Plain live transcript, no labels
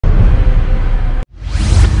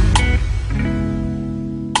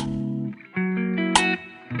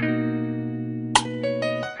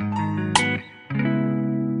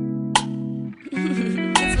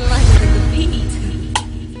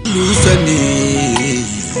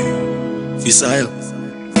FISAYO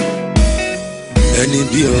ẹni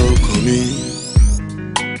bí ọkàn mi.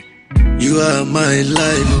 You are my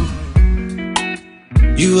life,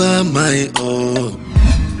 you are my all,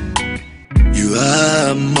 you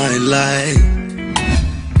are my life,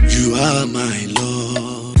 you are my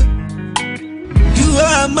love, you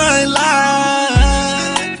are my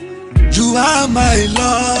life, you are my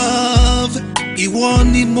love. Ìwọ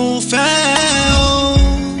ni mo fẹ́ o.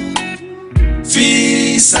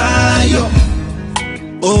 FISAYO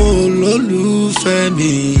olólùfẹ́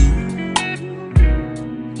mi,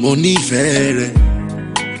 mo nífẹ̀ẹ́ rẹ.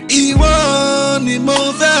 Ìwọ ni mo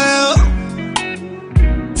fẹ́ o.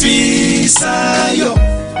 FISAYO,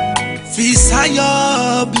 FISAYO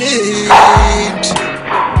blade,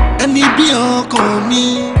 ẹni bí ọkàn mi.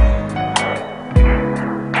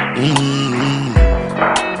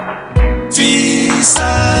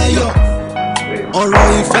 FISAYO ọ̀rọ̀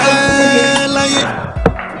ìfẹ́ láyé.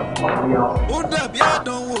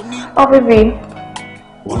 Oh, baby.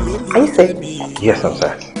 Are you sick? Yes, I'm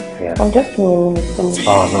sick. Yeah. I'm just in a minute.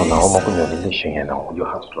 Oh, no. I'm not going to relation here now. You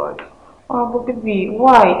have to drive. Oh, but baby,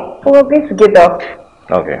 why? We're going together.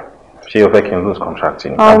 Okay. So you can lose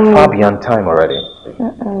contracting. I'm far beyond time already.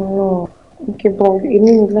 No. Okay, but let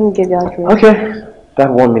me get the address. Okay. That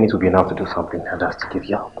 1 minute will be enough to do something and that's to give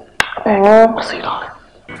you up. I'll see you, darling.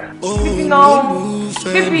 Baby, no.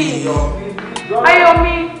 Baby.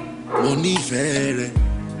 Ayomi. Mo nífẹ̀ẹ́ rẹ.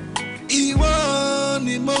 Ìwọ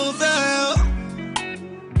ni mo fẹ́ o.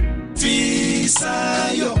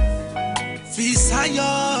 FISAYO,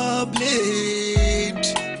 FISAYO blade,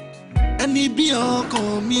 ẹni bí ọkàn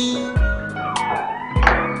mi.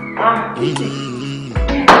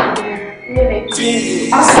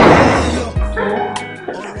 FISAYO.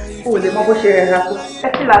 O lè mọ bó ṣe rẹ̀ ra tó. Ẹ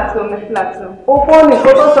fi làtò. O fọ́ ní kó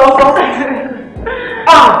tó sọ ọ́.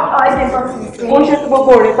 Ó ń ṣe tí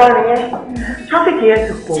gbogbo òrìn bá rìn yẹn. Traffic yẹn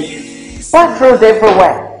ti pọ̀. Bus roads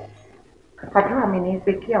everywhere. Àdúrà mi ní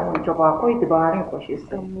pé kí àwọn ìjọba kó ìdìbò àárín nǹkan ṣe sí.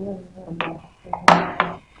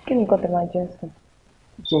 Kí ni nǹkan tẹ máa jẹ sí?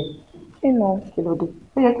 Jẹ. Nínú kí ló dé?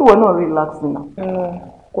 Ó yẹ kí ìwọ náà relax nínú.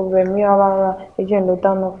 Kò rẹ̀ mí rárá. Ẹ jẹ́ n lọ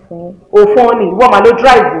dáná fún yín. Òfin ọ ni ìwọ máa ló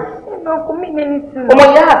drive. Kò mí ní anything. Ọmọ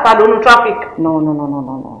ìyá àta lónú traffic. No.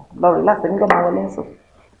 Lọ relax nígbà máa wọlé nsọ.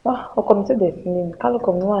 Ọkọ mi tó dẹ̀ sí ní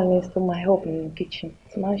kálukọ̀ mi wà ní so my help in the kitchen.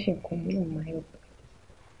 Tí máa ń ṣe nǹkan mi náà my help.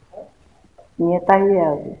 Ìyẹn Táyé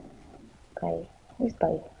àbí? Táyé. Who's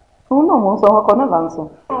Táyé? Òun náà mò ń sọ ọkọ náà là ń sọ.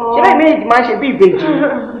 Ṣé bẹ́ẹ̀ méjì máa ń ṣe bí ìbejì?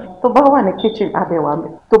 Tó bá wà ní kitchen abẹ wà mí.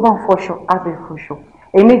 Tó bá ń fọṣọ abẹ fọṣọ.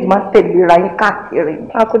 Èyí méjì máa ń tẹ̀lé ra yín káàkiri.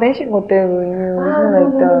 Àkùnrin ṣì kò tẹ ìròyìn o.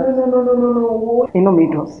 Inú mi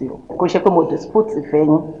dùn sí o. Kò ṣe pé mo dispute ìfẹ́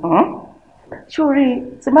yín. Sórí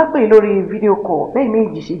tí má pè lórí fídíò call bẹ́ẹ̀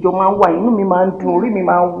méjì ṣèjọ máa ń wà inú mi máa ń dùn orí mi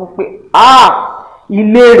máa ń wú pé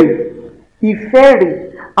ilé rẹ̀ ìfẹ́ rẹ̀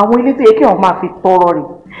àwọn ilé tó yẹ kí wọ́n máa fi tọrọ rẹ̀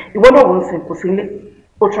ìwọ náà wọ́n ń sìn kò sí ilé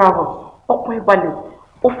ó travel ọkàn ìbalẹ̀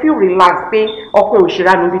ó feel relax pé ọkàn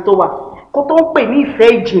òṣèré níbi tó wà kó tó ń pè ní ìfẹ́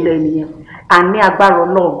ìjìnlẹ̀ nìyẹn àní agbára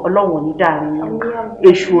ọlọ́run ò ní dàrin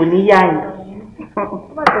èṣù ò ní yá yìí.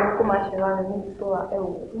 Má jẹ́ kó máa ṣe rárá níbi tó wà ẹ̀wò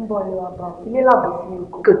ń bọ̀ ní wàá bá ilé làbọ̀ sí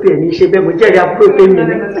ikú. Kò tiẹ̀ ní í ṣe bẹ́ẹ̀ mo jẹ́rìí àbúrò tó mi ní.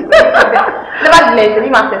 Lẹ́bàdìlẹ̀ ìṣèlú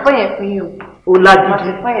máa fẹ́ fún yẹn fún yín o. O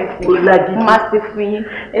ládìdí. Máa ṣe fún yín.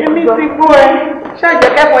 Èmi ti gbọ́ ẹ. Ṣáàjẹ́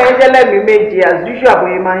kẹ́kọ̀ọ́ yẹn jẹ́ lẹ́mìí méje as usual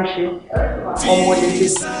àbọ̀yẹ máa ń ṣe. Ọmọ lèlè.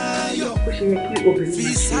 Ó ṣe yẹ kí obìnrin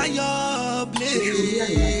máa ṣe. Oṣù orí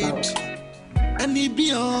àyè máa bá ọ. Ẹni bí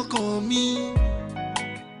ọkàn mi.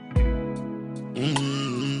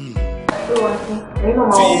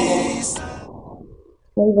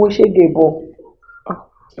 Mo wo ṣége bọ̀.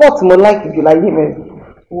 Sport mo like jù láyé mi.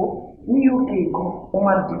 Ní UK gan, wọ́n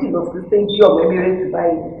máa dìde lọ sí stadium Emirates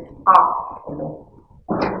báyìí. Ọ̀nà.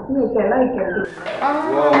 Mi ò fẹ́ láìpẹ́ lò.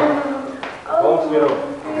 Hospital.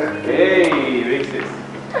 Hey, racist.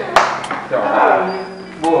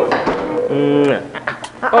 Boss.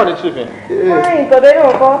 How the chief? Hi, ìtọ́jú ní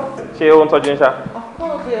ọkọ. Ṣé o ń tọ́jú ń ṣá? Ọkọ ò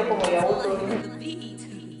bí ẹ̀kọ́ mọ̀ ìyàwó tó ní.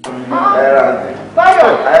 Báyọ̀,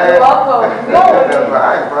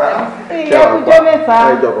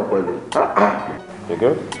 You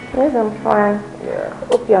good? Yes, I'm fine. Yeah.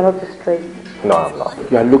 Hope you are not too stressed. No, I'm not.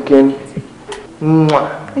 You are looking.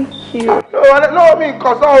 Thank you. No, mi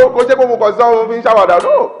kọsán o, kò ṣe pé mo kọsán o fi ń ṣàwàdà.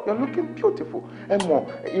 No, you're looking beautiful. Ẹ mọ̀,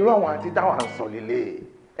 irú àwọn àǹtí táwọn à ń sọ lélẹ̀.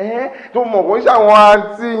 Tó mọ̀ kò ń ṣe àwọn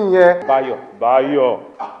àǹtí yẹn. Báyọ̀.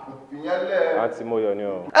 Àǹtí mo yọ ni o.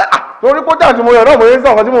 Torí kó jáde mo yọ náà mo yẹ sọ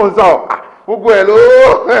nǹkan tí mò ń sọ. Gbogbo ẹ̀ ló.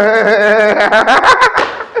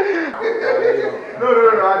 No,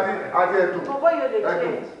 àti ẹ̀dùn.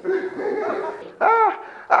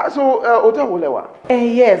 So hotel wo lẹ wà?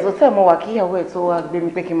 Yes, hotel mo wà kí ìyàwó ẹ̀ tó wá gbé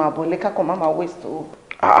mi pé kí n máa bọ̀ lẹ́ka kan má máa waste o.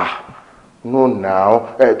 No now.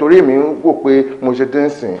 Torí mi wò pé mo ṣe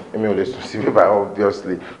dancing, èmi ò lè sùn sí bíbá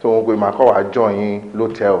obviously. So mo pé màá kọ́ wá join yín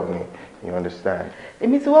l'hotel ni. You understand?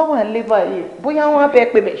 Èmi ti wá wà nílé báyìí. Bóyá wọ́n á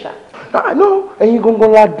bẹ́ẹ̀ pè mí ṣá. No, ẹ̀yin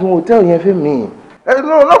gangan la dùn hotel yẹn fún mi.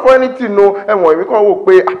 No, not for anything no. Ẹ̀wọ̀n èmi kàn wò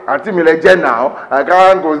pé àǹtí mi lẹ jẹ́ now. I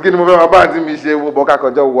can't go kí ni mo fẹ́ máa bá àǹtí mi ṣe wo bọ́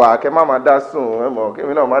kákọjọ́ wà kẹ́ má máa dá sùn ẹ̀mọ̀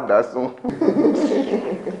kémi náà má dá sùn.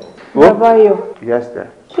 Babayo. Yes sir.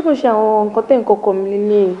 Ṣé kò ṣe àwọn nǹkan tẹ́ nǹkan kọ̀ mí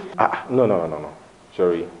ní? No.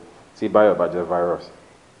 Sorry. Tí Báyọ̀ bá jẹ́ virus,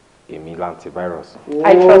 èmi l'antivirus.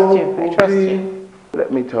 I trust you. Let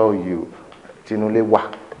me tell you, Tinúlé wà.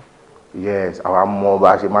 Yes, àwa mọ bá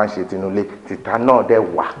a ṣe máa ń ṣe Tinúlé. Tìta náà dẹ̀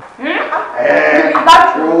wà.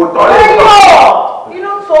 You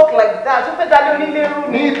don't talk like that. You fẹ́ dalẹ̀ onílé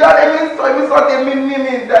rú ni. Ní ìdálé mi sọ tèmi ní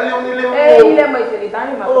mi ìdálé onílé rú. Ilé mọ ìṣẹ̀lẹ̀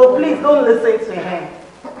ìdánimọ̀ máa. Oh, please don't listen to him.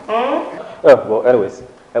 Well, anyways,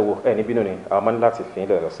 any bínú ni, àwọn máa ní láti fi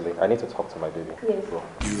ilẹ̀ lọ sílé. I need to talk to my baby. Yes.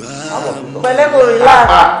 Pẹ̀lẹ́ kò relax.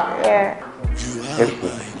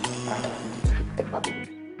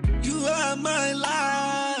 You are my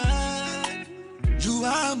life, you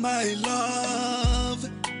are my love,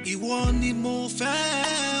 ìwọ ni mo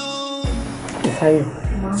fẹ́ o. Fisayo,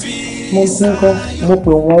 mo gbọ́ngàn mo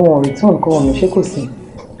pè wọ́n return nǹkan mi ṣé kò sí.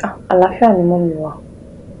 Àlàáfíà ni mọ́ mi wá.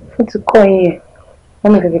 Fún ti kọ́ yín ẹ̀,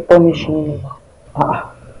 wọ́n mi kẹ́kẹ́ pọ́ mi ṣe ní wá.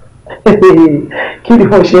 Kí ni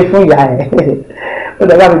mo ṣe fún ìyá ẹ̀? Ó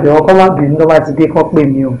dàgbà mi bẹ̀rẹ̀ kọ́ má bínú tó bá ti dé kán pè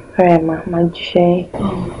mí o. Ọ̀rẹ́ máa jíṣẹ́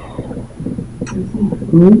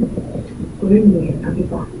yín. Orí mi ò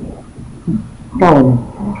kábíbá. Báwo ni?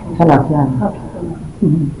 Ṣàlàáfíà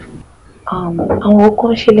ni. Àwọn ọkọ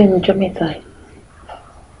ń ṣe lẹ́nu ọjọ́ mẹ́ta yìí.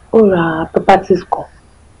 Ó ra properties kan.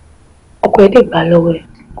 Ọkọ ẹ̀ dẹ̀ gbà lọ́wọ́ ẹ̀.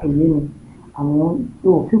 Kò yé mi. Àwọn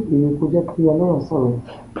yóò fi pè é kó jẹ́ kí ọlọ́run sọ̀rọ̀.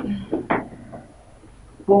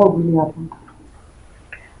 What really happened?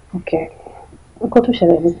 Okay. Nǹkan tó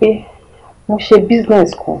ṣẹlẹ̀ ni pé mo ṣe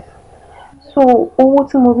business kan. So owó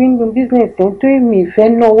tí mo rí nínú business yẹn tó èmi ìfẹ́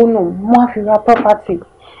náwó náà mo á fi ra property.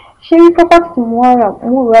 Ṣé rí property tí mo wá rà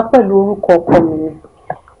mo rà pẹ̀lú orúkọ ọkọ mi ni.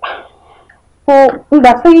 So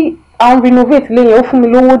nígbà tí à ń renovate lẹ́yìn ó fún mi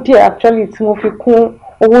lówó díẹ̀ actually tí mo fi kún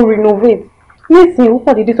owó renovate. Nísìnyí ó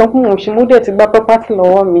pọ̀ dídí sọ fún òun ṣe mo dẹ̀ ti gba property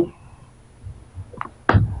lọ́wọ́ mi.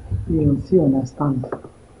 Mi ò sí understand.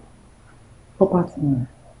 Property yẹn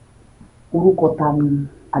orúkọ ta ni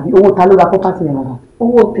àbí owó ta ló ra property yẹn lọ́wọ́?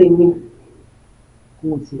 Owó tèmi.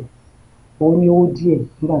 Owó tiẹ̀. Òun ní owó díẹ̀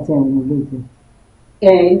nígbà tí ẹ̀ ń renovate.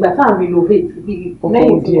 Ìgbà tá à ń renovate bíi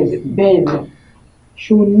lẹ́yìn tí bẹ́ẹ̀ ni.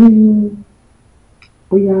 Ṣé o ní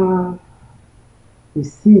bóyá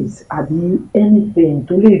receipts àbí anything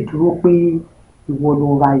tó lè dúró pé ìwọ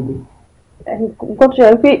ló ra ilẹ̀? Nǹkan tó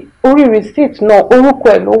yẹ pé orí receipt náà orúkọ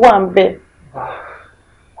ẹ̀ ló wà ń bẹ̀.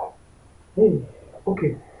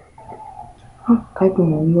 Okay. Káìpẹ́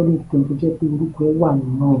mo ní ọ́lẹ́ ìpín tó jẹ́ pé orúkọ ẹ̀ wà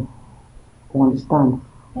nínú ẹ̀. You understand?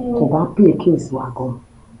 Kò bá pay case wa gan.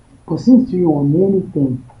 Kò sí ìtúyọ̀ ò ní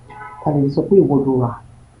anything ká lè sọ pé ìwọ ló rà.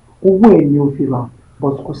 Owó ẹ̀ ni o fi rà.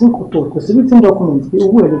 But kò sí nǹkan tó kò sí written document pé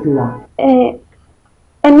owó ẹ̀ ló fi rà.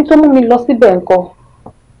 Ẹni tó mú mi lọ síbẹ̀ ńkọ́?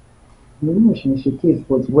 Mo ní òṣèlú ṣe case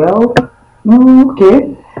but well okay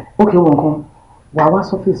wọn kan wà wá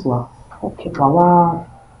surface wa wà wá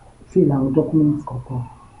fill àwọn documents kankan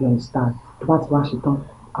you understand tó bá ti wá ṣe tán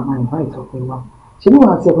a máa invite ọ̀pẹ wa ṣé bí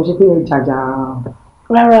wàá ti ẹ̀kọ́ ṣe pé ẹ jàjà.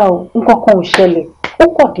 Rárá o nǹkan kan ò ṣẹlẹ̀ ó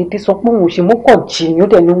kọ̀ déédéé sọ pé òun ò ṣe mú kọ̀ jì ní ó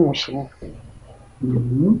dẹ̀ ní òun ò ṣe mú.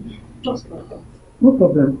 Just like that. No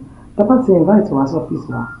problem tó bá ti invite wa surface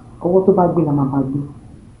wa owó tó bá gbé la máa bá gbé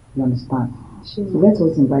you understand so let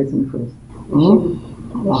us invite him first.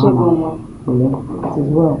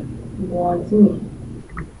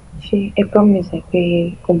 Ṣé ẹ promise ẹ pé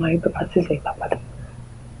o máa rí properties ẹ gbà padà?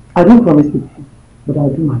 I don't promise it but I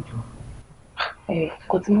do my job.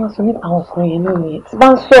 Kò tí wọ́n sọ nípa àwọn ọkùnrin yẹn náà nìyẹn tí bá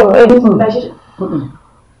ń sọ̀rọ̀ ẹ̀ ní ìgbà ṣe. Ó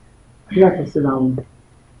yàtọ̀ síra wọn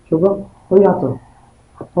ṣùgbọ́n ó yàtọ̀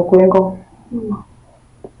ọkọ yẹn kọ́.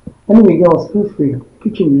 Anyway girls feel free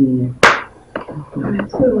kitchen mi nìyẹn.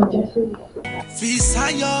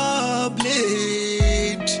 FISAYO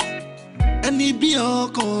blade ẹni bí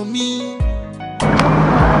ọkàn mi.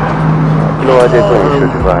 Kí ló wá dé tó ń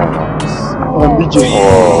ṣojú báyìí náà?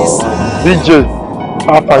 BJ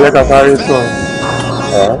àfàyẹ kàkàrí sọ.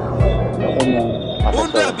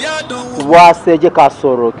 Wá ṣe jẹ́ ká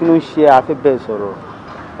sọ̀rọ̀ kí ló ń ṣe afẹ́ bẹ́ẹ̀ sọ̀rọ̀.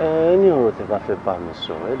 Ní ọ̀rọ̀ tẹ́ bá fẹ́ bá mi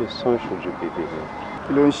sọ ẹ lè sọ ìṣojú bèbè mi.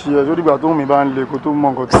 Kí ló ń ṣe ẹ sórí ìgbà tó mi bá ń le kó tó mọ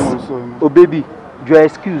nǹkan tí mo ń sọ ni. O baby jọ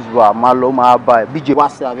excuse wa máa lọ máa bá ẹ BJ wá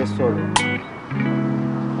ṣe afẹ́ sọ̀rọ̀.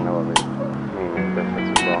 Ìnáwó mi ní ìfẹ́ fẹ́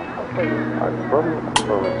ti for you. I promise you,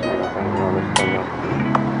 you understand?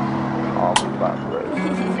 I'll be back, right?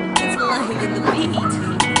 It's live in the beat.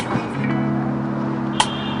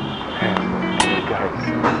 Hey guys,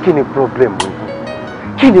 kí ni problem yín?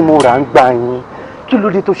 Kí ni mo rà ń gbà yín? Kí ló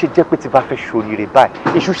dé tó ṣe jẹ́ pé tí bá fẹ́ ṣoríire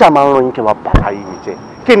báyìí èṣù ṣáà máa ń ràn yín kí n máa bà ayé mi jẹ́?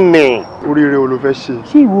 Kí ni? Oríire wo ló fẹ́ ṣe?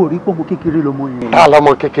 Ṣé ìwọ ò rí pọ́nmọ kékeré lọmọ yẹn? Ta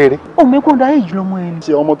lọmọ kékeré? Ọmọ ẹ̀kọ́ ọ̀dà èjì lọmọ yẹn.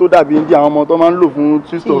 Ṣé ọmọ tó dàbí India àwọn ọmọ tó máa ń lò fún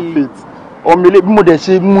twist of fate? Ọmọ ilé bí mo dẹ̀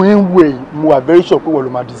ṣe mú ẹ ń wẹ̀ mo wà very sure pé wọ́n ló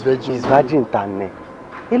máa disvirgin. Disvirgin ta nẹ.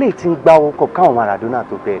 Eléyìí tí ń gbá wọn kọ káwọn Maradona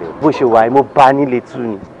tó bẹ̀rẹ̀. Bó ṣe wà mo bá nílé tú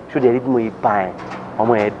ni. Ṣó dẹ̀ rí bí mo yẹ bá ẹ.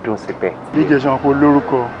 Ọmọ yẹn dùn síbẹ̀. Díje ṣan kó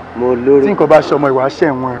lórúkọ. Mo lórí. Tí nǹkan bá ṣe ọmọ ìwà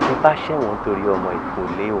ṣẹ̀wọ̀n. Tí bá ṣẹ̀wọ̀n torí ọmọ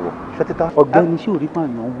ìkòlé wọ̀. Ṣé títà? Ọ̀gbẹ́ni ṣé orí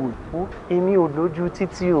pààyàn wò? Èmi ò lójú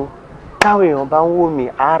títí o. Táwọn èèyàn bá ń wò mí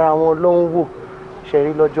ara wọn ló ń wò. Ṣé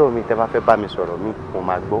rí lọ́jọ́ mi tẹ́ bá fẹ́ bá mi sọ̀rọ̀ mi mo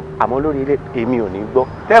máa gbọ́. Àmọ́ lórí ilé èmi ò ní gbọ́.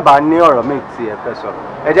 Tẹ́ bá ní ọ̀rọ̀ mi tí ẹ fẹ́ sọ̀rọ̀.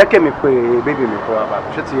 Ẹ jẹ́ kémi pé bébì mi kó wá bá mi.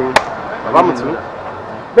 Ṣé ti bàbá mi tún?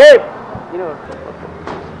 Babe!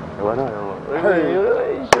 Ìwọ náà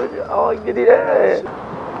àwọn gidi rẹ̀.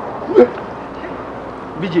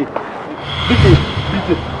 BJ,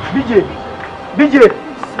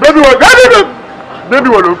 baby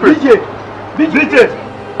wo ló pè? BJ.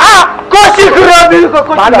 Ah! Kó sì kúrò bí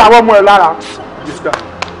kókó. Màá làwọn ọmọ ẹ lára.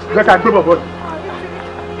 Jẹ́ ká gbé bọ̀bọ̀.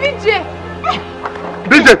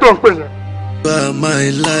 BJ tó ń pè yẹn. You are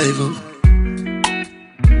my life.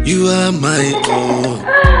 You are my all.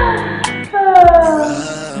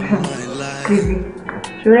 Bíbí,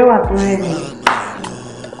 ṣoré wà tó rẹ̀ mí.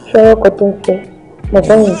 Ṣọ́rọ́ ọkọ̀ tó ń fẹ́,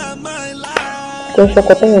 bàbá yẹn. Kò ń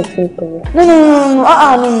ṣọkọ̀ tó yẹn sí ìtọ̀wọ́. No,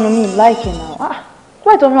 me like it now.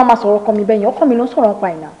 Why don't you máa sọ̀rọ̀ ọkọ mi bẹ́yẹn? Ọkọ mi ló ń sọ̀rọ̀ pa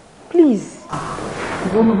ẹ̀ now. Please.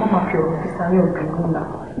 Ìgbóná má máa fi ọ̀rọ̀ Fisáyọ̀ obìnrin náà.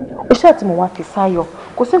 Iṣẹ́ àti mo wá Fisáyọ̀,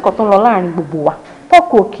 kò sí nǹkan tó ń lọ láàrin gbogbo wa.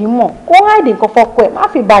 Fọ́kù ò kì í mọ̀, kó ráìdì nǹkan fọ́kù ẹ̀, má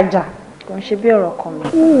fi bàjà. Kò ń ṣe bí ọ̀rọ̀ ọkọ mi.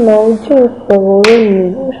 Ìmọ̀ ojú ìsọ̀rọ̀ orí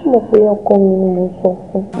mi, ó ṣùgbọ́n pé ọkọ mi ni mo sọ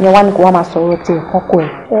fún. Ìyẹn wá ní kó wá máa sọ̀rọ̀ tí ìfọ́kù ẹ̀.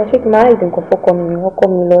 Ṣé kí n máa ráìdì nǹkan fọ́kọ mi ni ọkọ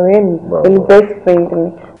mi lọ́rẹ́ mi pẹ̀lú best friend mi.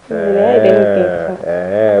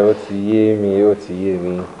 Ó ti yé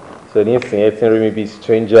mi. So nísìnyí ẹ ti ń rí mi bí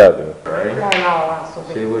stranger ni.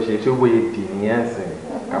 Ṣé bó ṣe ṣó bóyá dì nìyẹn sìn?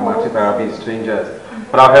 Ká máa treat ara bí strangers.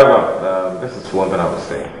 But however, this is one thing I was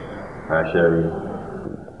saying. Sherry,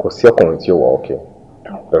 kò sí ọkùnrin tí ó wà okay.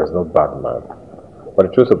 There is no bad man. But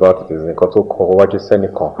the truth about it is nǹkan tó kọ wájú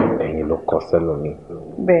sẹ́nìkan ẹ̀yìn ló kọ sẹ́lòmíì.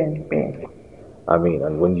 Bẹ́ẹ̀ni. I mean,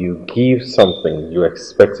 and when you give something, you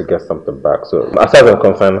expect to get something back. So, as far as I'm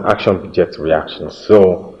concerned, action begets reaction.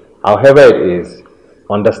 So, however it is,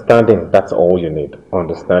 understanding, that's all you need.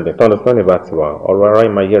 Understanding. To understand about you, or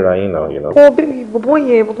right my year, you know. Oh, baby, boy,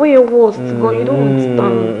 worst. God, you don't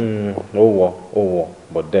understand. Oh,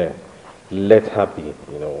 but then, let her be,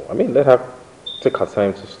 you know. I mean, let her take her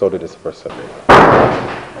time to study this person.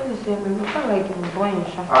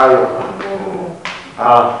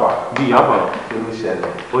 Bí àbá kí ló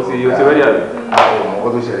ṣẹlẹ̀? O ti ready àbí? Àwọn ọmọ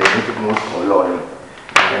ọdún ṣẹlẹ̀ ní tí mo sọ lọ ni.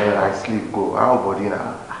 I sleep go. How body na?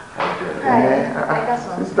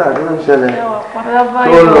 Sister, kí ló ṣẹlẹ̀?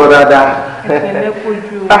 Tó lọ dáadáa.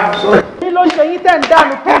 Kí ló ṣe yín tẹ̀ ń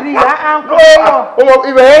dànù kiri? Ọmọ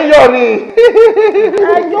ibẹ̀ yẹn yọ̀ ni.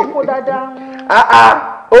 Ẹ jókòó dáadáa.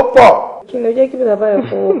 Ó pọ̀. Kí ló jẹ́ kí bàbá yẹn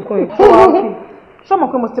fọwọ́ kún ẹ̀? Ṣé mo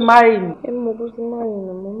pé mo ti marry ni? Ẹ mọ̀ bó ti marry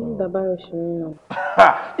ni mo ní bàbá yẹn ṣe ń nà.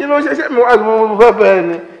 Kí ló ṣe mo fẹ́ bẹ́ẹ̀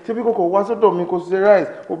ni? Ṣé bí kòkò wá sọ́dọ̀ mi kò ṣe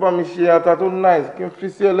rice kó bá mi ṣe ata tó nice kí n fi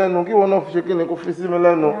sí ẹ lẹ́nu kí ìwọ náà fi ṣe kí ni kó fi sí mi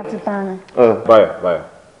lẹ́nu. Báyọ̀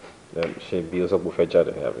ṣe bí o sọ pé o fẹ́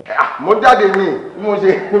jáde ní àbí. Mo jáde ní mo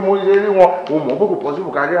ṣe rí wọn o mọ̀ pé kò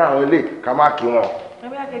possible ká rí àwọn ilé ká má kí wọn.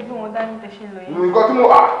 Ẹbí akẹgbẹ́ wọn dání tẹ̀sí lọ yẹn. Nǹkan tí mo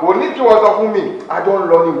kò ní kí wọ́n sọ fún mi àjọ ń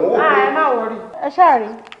lọ ni mò ń wò pé. Ẹ má wọrí. Ẹ ṣáà rí.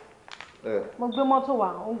 Mo gbé mọ́tò wá,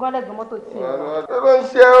 òun gọ́lẹ̀ gbé mọ́tò tí ì wá. Ṣé ló ń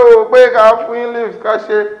ṣe o pé ká fún yín lift ká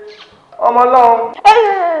ṣe ọmọ náà. Ẹ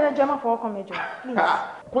jẹ́ má fọwọ́ kan mi jọ, please.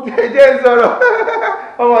 Kò tí ẹ jẹ́ sọ̀rọ̀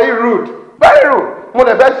ọmọ yìí rude very rude mo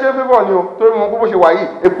dẹ̀ bẹ́ ṣe fífọ̀ ni o torí mo bó ṣe wà yìí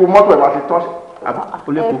epo mọ́tò ẹ̀ máa fi tán. Ẹ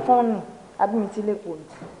fọ́n ni àbí mi ti lépo ni.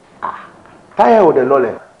 Táyà ò dẹ̀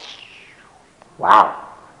lọlẹ̀ wow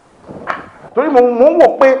torí mo ń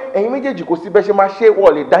wò pé ẹ̀yin méjèèjì kò sí bẹ́ẹ̀ ṣe máa ṣe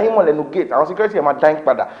wọ́n lè dá yín mọ̀ lẹ́nu gate àwọn security ẹ̀ máa dá yín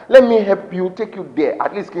padà let me help you take you there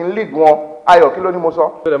at least kí n lead wọn Ayọ̀ kí ló ní mo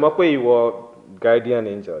sọ. Ṣé o lè mọ̀ pé ìwọ guardian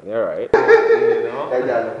angel ní right? Ẹ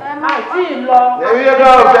má tí ì lọ. Èmi yẹn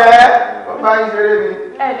náà fẹ́ ọ bá yín ṣeré ni.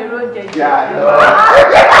 Ẹ lè ló jẹ jù.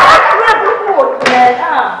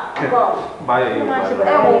 Báyọ̀ yóò bá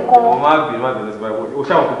ọ má bínú sí báyìí o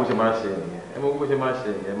ṣáà kó bó ṣe máa ń ṣe nìyẹn ẹ mọ̀ bó ṣe máa ń ṣe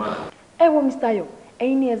nìyẹn máa. Ẹ wo Mr. Ayo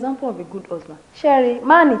ẹ̀yin ni example of a good husband ṣẹ́ẹ̀rì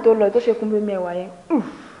máàní tó lọ tó ṣe kún bí mẹ́wàá yẹn.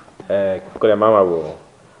 Kò lè máa wò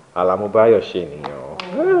ó Alamubayo ṣe nìyẹn.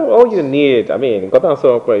 All you need, I mean, nǹkan tá à ń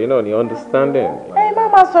sọ̀rọ̀ pé, ni understanding. Má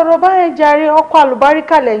máa sọ̀rọ̀ báyẹn jàre ọkọ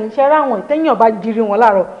àlùbáríkà lẹ́yìn iṣẹ́ ráwọn ìtẹ́yìn ọba jírí wọn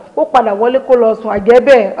láàárọ̀ ó padà wọlé kó lọ sùn àjẹ́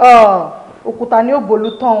bẹ́ẹ̀ òkúta ni ó bolú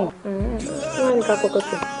tán. Kí wọ́n ní ká kọ́kọ́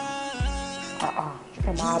tẹ̀?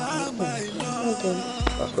 Ẹ máa bí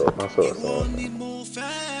Má sọ̀rọ̀ sọ̀rọ̀.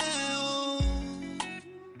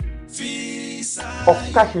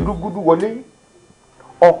 Ọ̀ká ṣe rúgúdú wọlé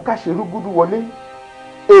ọ̀ká ṣe rúgúdú wọlé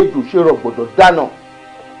ejò ṣe rọ̀gbọ̀dọ̀ dáná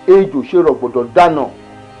ejò ṣe rọ̀gbọ̀dọ̀ dáná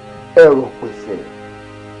ẹ̀rọ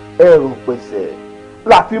pẹ̀sẹ̀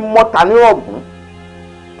la fi mọ́ta nírọ̀gùn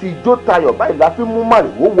tí ijó tayọ̀ báyìí la fi mú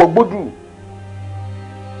màrìwò wọgbódù.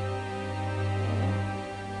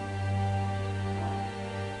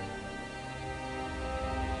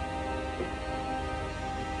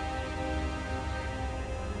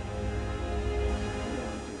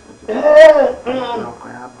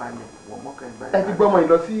 Ẹ ti gbọ́mọ yìí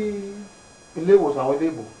lọ sí ilé ìwòsàn àwọn ilé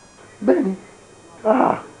ìbò. Bẹ́ẹ̀ni,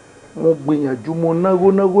 mo gbìyànjú mo náwó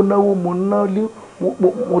mo náwó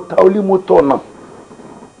mo ta olé mo tọ̀nà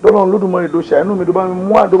lọ́nà Olódùmarè ló ṣàánú mi ló bá mi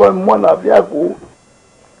mú àlàáfíà kó.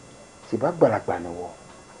 Ṣèbá gbàlagbà ni wọ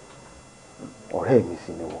ọ̀rẹ́ mi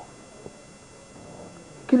sì ni wọ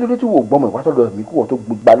kí ló dé tí wò gbọ́mọ ìwátọ́dọ̀ mi kí wọ́n tó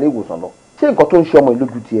gba ilé ìwòsàn lọ ṣé nǹkan tó ń ṣe ọmọ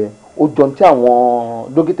ìlójú tiẹ̀ ó jọ tí àwọn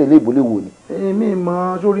dókítà ilé ìbò lè wò ni. èmi mọ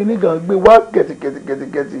sórí nígbà gbé wá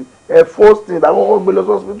kẹ̀tìkẹ̀tì first thing dàkọ́kọ́ gbé lọ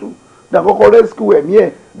hospital dàkọ́kọ́ rescue ẹ̀mí ẹ̀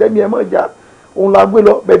dẹ́mi ẹ̀ mọ̀ já òun la gbé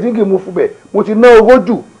lọ bẹ̀tíǹkì mu fún bẹ̀ mo ti ná owó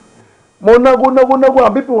jù mo náwó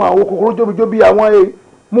àwọn bíbí àwọn kòkòrò jóbi àwọn ẹ̀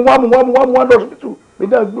mú wá lọ hospital mi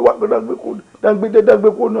dáńgbé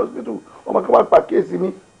kó ní hospital ọmọ kan wá pa kéèsì mi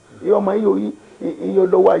ìyá ọmọ yìí iye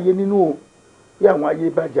lọ́wọ́ ayé nínú o bí àwọn ayé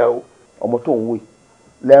bàjá o. ọmọ tó ń wò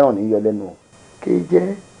lẹ́ràn ní yọ lẹ́nu o kì í jẹ́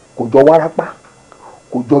kò jọ wárápá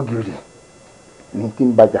kò jọ gírì ní tí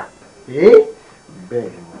ń bàjá. bẹ́ẹ̀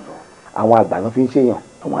ni mo sọ. àwọn àgbà náà fi ń ṣèyàn.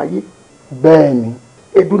 àwọn ayé. bẹ́ẹ̀ ni.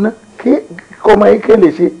 eduna kí kọ́mọ yìí ké lè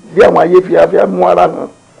ṣe bí àwọn ayé fi afẹ́ mú ara hàn.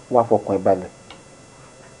 wá fọkàn ẹ balẹ̀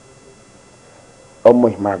ọmọ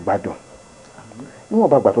yìí máa gbádùn níwọ̀n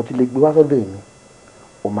bá gbà tó ti lè gbé wá sọ́dọ̀ èmi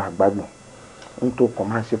ó máa gbádùn nítorí kàn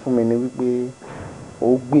máa ṣe fún mi ni wípé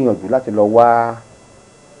ó gbìyànjú láti lọ wá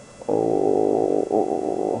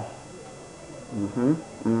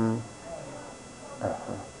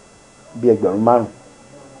bí 5,000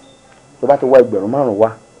 tó bá ti wá 5,000 wá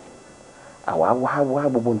àwa wá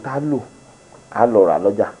gbogbo nta lò á lọ rà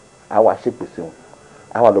lọ́jà á wá ṣèpèsè wọn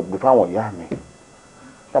á wá lọ gbé fáwọn ìyá mi tí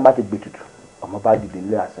wọ́n bá ti gbé tutù ọmọ bá dìde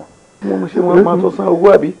nílé àsán. mo ṣe wọn máa tó san owó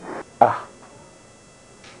àbí.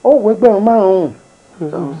 ó wọ 5,000.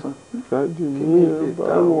 Dádì mi ẹ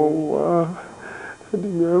bá wọn wá dádì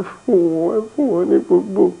mi ẹ fún wọn ní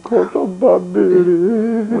gbogbo kan tó bá béèrè.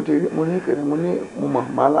 mo ní kẹrin mo mọ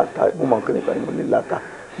máa láta mo mọ kẹrin kan mo ní láta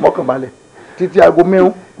mọ́kànbalẹ̀ títí aago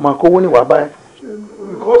mẹ́rin máa kówó ní wàá báyìí.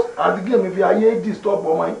 because àdìgẹ́ mi fi ayé disturb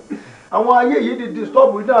ọmọ yín àwọn ayé yìí di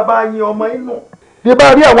disturb yìí náà bá yin ọmọ yín nù. bí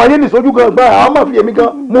bá rí àwọn ayé nìṣojú gan gbà àwọn máa fi èmi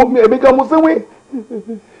gan mo síwìn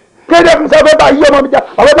kéde kí n sábẹ́ bá yí ọmọ mi já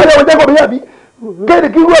àwọn bá yẹ wọn jẹ́ kó mi yà bí kéde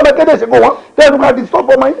kí irú ọmọ kéde ṣe kó wọn tẹ́lẹ̀ ká di stop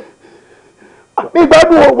ọmọ yín mi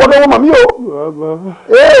gbádùn wọ́n mọ̀ mí o.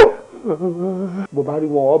 bó bá rí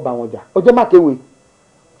wọn ọba wọn jà ọjọ́ má kéwèé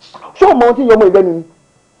ṣé ọmọ ohun tí yọmọ ìlẹ́nu ni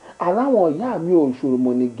aláwọn ìyá mi ò ṣòro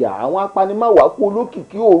mọ̀nìgà àwọn apanimáwá kú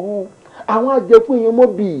olókìkí òru àwọn ajẹfún yẹn mọ́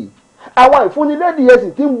bì àwọn ìfúnnilẹ́dì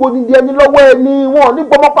ẹ̀sìn tí ń gbóni di ẹni lọ́wọ́ ẹni wọn ní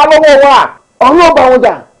gbọmọpá lọ́wọ́ wa ọ̀run ọba wọn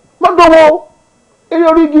jà lọ́dọ̀ wọn eré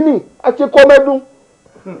orí gíní àti kọ́mẹ́dún.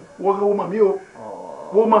 wọ́n mọ̀ mí o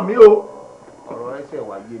wọ́n mọ̀ mí o. ọ̀rọ̀ ẹsẹ̀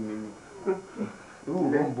wá yé mi ni irú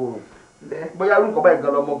rẹ̀ ń borò bóyá irú nǹkan báyìí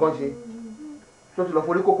gan lọmọ gan ṣe tó ti lọ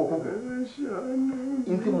forí kókó kókó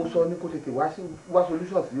n tí mo sọ ní kó tètè wá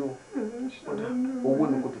solution sí o owó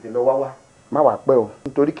ni kó tètè lọ wá. má wàá pẹ́ o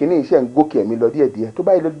nítorí kìíní iṣẹ́ ń gòkè ẹ̀mí lọ díẹ̀díẹ̀ tó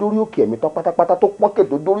báyìí lọ dórí òkè ẹ̀mí tán pátápátá tó pọ́n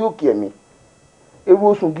kètò dórí òkè ẹ̀mí ewu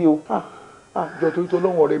ó sùn gí o. jọ torí tó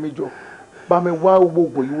lọ́wọ́ rẹ mi jọ bá mi wá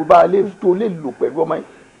gbogbo ìwé bá lè tó lè lò pẹ̀lú ọmọ yìí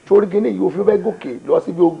torí kìíní yìí òfin fẹ́ gòkè lọ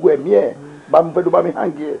síbi ogun ẹ̀mí ẹ̀ bá mi fẹ́ tó bá mi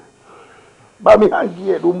hàngí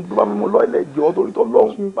ẹ̀ ló bá mi mú lọ ilẹ̀ jọ torí tó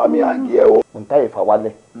lọ́hùn bá mi hàngí ẹ̀ o. n táyà ìfà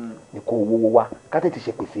wálẹ̀ ni kò owó wá ká tètè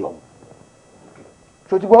ṣe pèsè ọ̀hún.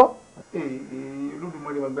 ṣó ti gbọ́.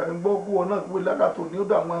 Olódùmarè àgbà ń gbọ́ kú ọ náà pé lákàtò ní ó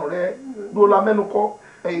dà àwọn ọ̀rẹ́ dúró la mẹ́nu kọ́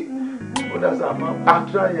ó dà sá máa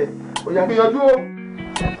àdúrà yẹ ó yà gbìyànjú o.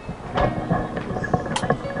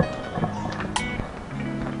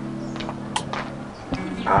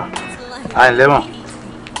 ǹlẹ́ mọ̀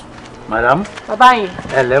madam. bàbá yẹn.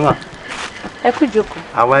 ǹlẹ́ mọ̀. ẹ kú jókòó.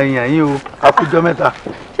 àwa èèyàn yín o àkójọ mẹ́ta.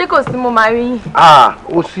 ṣé kò sí mo máa rí yín.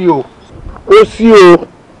 ó sí o.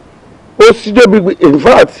 ó sì débi in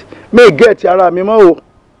fact may get ara mi mọ́ o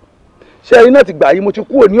ṣé ẹ̀yin náà ti gbà yín mo ti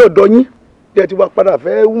kúrò ní ọ̀dọ̀ yín bí ẹ ti wá padà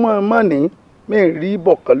fẹ́ mọ̀ ní mi rí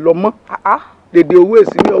bọ̀kan lọ mọ́ dèdè owó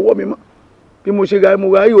èsì ní ọwọ́ mi mọ́ bí mo ṣe ga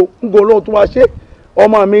mo ra yìí o ń gbọ́ lọ́wọ́ tó wá ṣe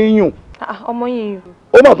ọmọ mi yùn. ọmọ yìí yùn.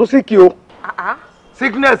 ó mà tún síkì o.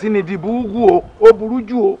 sickness ni di burúkú o ó burú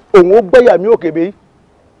jù o òun ó gbẹ́yà mi òkè bẹ́ẹ̀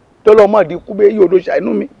tọ́lọ́ máa di kú bẹ́ẹ̀ yìí odò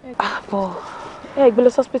ṣàánú mi. bọ̀ ẹ gbé lọ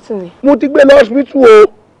hospital ni. mo ti gbé lọ hospital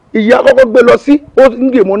o ìyá kọ́kọ́ gbé lọ sí ó ń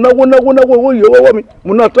gè mo náwó owó yìí ọwọ́ mi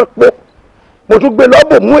mo náà tọ́ pọ́ mo tún gbé lọ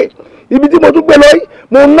bò mú ẹ ibi tí mo tún gbé lọ yìí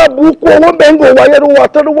mo ná burúkú owó bẹ́ńgò wáyé ló wà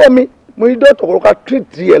tọ́lọ́wọ́ mi mo ní dọ́tọ̀ kọ́kọ́ ká treat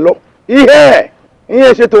ẹ lọ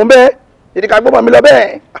ìyẹn ṣe tó ń bẹ́ẹ̀ ìdíkà gbọ́mọ mi lọ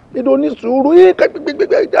bẹ́ẹ̀ nínú onísùúrù yìí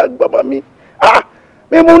gbẹgbẹgbẹgbẹ gbọ́mọ mi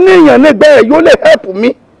mi mo ní èèyàn lẹ́gbẹ̀ẹ́ yóò lè help mi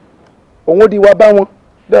òun di wa bá wọn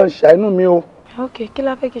dáhùn ṣàánú mi o. ok kí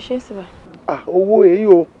la fẹ́ kí ṣe é sì bá. owó èyí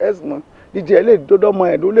o ẹ̀sìn díje ẹ̀ lè dọ́dọ́ mọ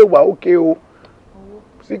ẹ̀ ló lè wà ókè o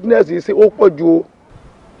sickness yìí sí ó pọ̀ ju o.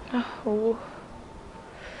 owó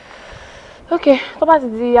ok tó bá ti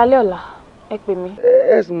di alẹ́ ọ̀la ẹ pè mí.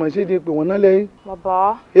 ẹ̀sìn mọ̀ ṣé di pé wọ́n náà lẹ́yìn. bàbá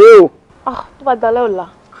o. tó bá di alẹ́ ọ̀la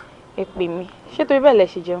ẹ pè mí ṣé torí bẹ́ẹ̀ lẹ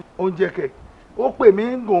ṣe jẹun. oúnjẹ kẹ ó pè mí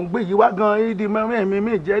gòǹgbè yìí wá gan ìdí mẹ́rin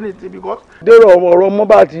mi jẹ́ ní ti because. dèrò ọ̀rọ̀ ọmọ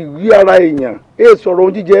bá ti rí ara èèyàn sọ̀rọ̀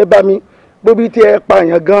ohun jíjẹ bá mi bóbi tí ẹ pa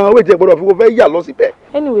èèyàn gan ó ti gbọ́dọ̀ fi kó fẹ́ yà lọ síbẹ̀.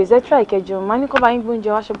 anyways ẹ try kẹjọ máa ní kó bá yín gbóúnjẹ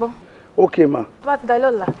wá ṣùgbọ́n. ok ma. tó bá ti di alẹ́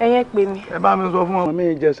ọ̀la ẹ̀yẹn pè mí. ẹ bá mi sọ fún ọmọ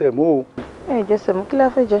mi jẹsẹ̀ mú o. ẹ jẹsẹ̀ mú kí lẹ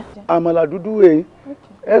fẹ́ jẹ. àmàlà dúdú èyí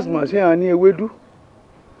ẹ̀sùn mọ̀ sí hàn ní ewédú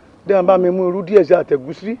dẹ́n bá mi mú irú díẹ̀ sí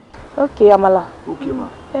àtẹ̀gúsí. ok àmàlà. ok ma.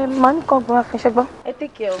 ẹ máa ní kàn gbọ́n wá fi ṣẹ́gbọ́n. ẹ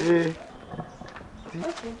take care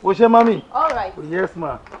o. o ṣe mami. all right. yes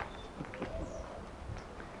ma.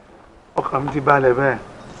 ọkàn mi ti balẹ̀ bẹ́ẹ̀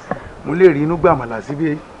mo lè rí inú gbàmàlà síbí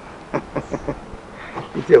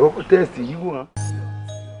ìtì ẹ̀kọ́kọ́ tẹ́ẹ̀sì yìí wọ̀n.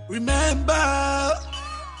 remember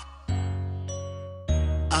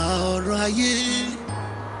ọ̀rọ̀ ayé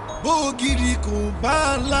bógiri kò bá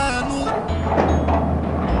lánú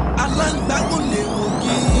aláǹgbá kò lè wò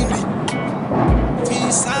gírí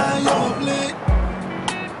Fisayo Blade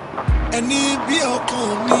ẹni bí ọkàn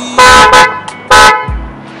mi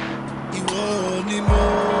ìwọ ni mo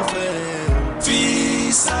fẹ́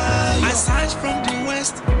Fisayo. I search from the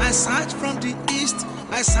west, I search from the east,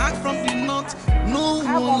 I search from the north, no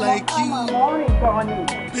one like you.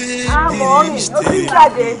 Baby, stay.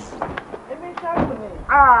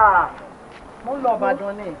 mo lọ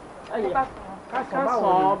Ìbàdàn ni. kásán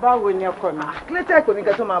báwo ni ọkọ mi. kílẹ̀tẹ̀ kò ní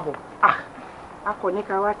kẹ́ tó máa bọ̀. akọni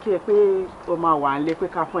ká wá kí ẹ pé o máa wà nílé pé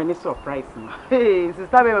ká fún ẹ ní surprise mi.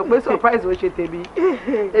 sista mi mọ̀ pé surprise ò ṣe tèmi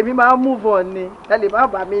èmi máa move on ni ẹ lè má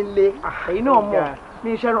bà mí lé èyí náà mọ̀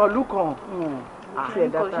mi iṣẹ́ ràn lù kàn. ṣé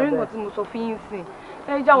nǹkan tí mo sọ fún yín sìn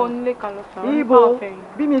ẹ jáwọ́ nílé kan lọ sọ. ibo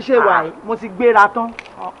bí mi ṣe wà yìí mo ti gbéra tán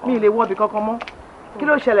mi ì lè wọ́bi kankan mọ́ kí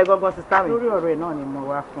ló ṣẹlẹ̀ gangan sista mi. lórí ọ̀rọ̀ ẹ̀ náà ni mo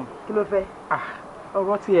wá fún kí ló fẹ́.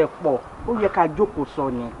 ọ̀rọ̀ tí ẹ pọ̀ ó yẹ ká jókòó sọ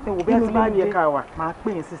ni ẹ wò bí ẹni bá yẹ ká wà máa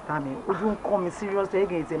pè yín sista mi ojú ń kọ́ mi serious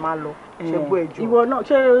ẹ̀gẹ̀ ètè máa lọ ṣe gbọ́ ẹ jù. ìwọ náà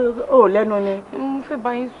ṣé o lẹ́nu ni. mo fẹ́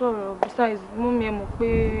bá yín sọ̀rọ̀ besides mú mi ẹ mọ̀ pé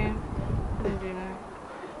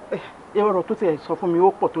ọ̀rọ̀ tó tẹ̀ sọ fún mi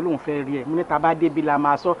ó pọ̀ tó lóun fẹ́ rí ẹ̀ mo ní ta bá débi la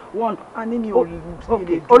máa sọ one a ní mi ò lè dúró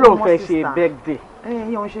ó lóun fẹ́ ṣe birthday.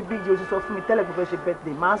 ẹ̀yìn òun ṣe big day o ti sọ fún mi tẹ́lẹ̀ kó fẹ́ ṣe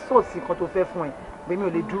birthday máa sọ̀ sí nǹkan tó fẹ́ fún ẹ bẹ́ẹ̀ mi ò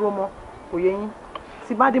lè dúró mọ́ kò yẹ yín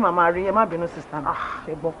tí bá dé màmá rí ẹ má bínú sista mi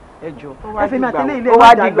ṣe gbọ́ ẹ jọ ẹ fi mi àtẹlẹ ilé wá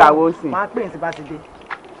dìgbà wo sí. máa pè é tí bá ti dé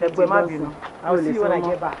ṣe gbọ́ ẹ má bínú àwọn olè sọ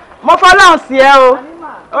mọ́. mo fọlọ́run sí ẹ o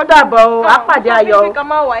ó dàbọ̀ o á pàdé ayọ̀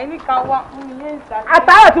o.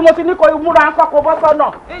 àtàrà tí mo ti ní kó múra ń kọ́kọ́ bọ́ sọ́nà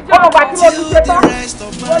ọmọ ìgbà tí mo ti ṣe tán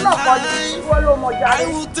ìwọ náà kọ́ ni ìwọ ló mọ̀ jáde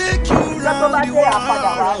ìjọ tó bá dé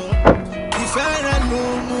àpàdà wá. ìfẹ́ rẹ ló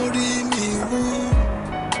mú rí mi wú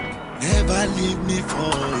never leave me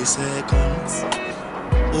for a second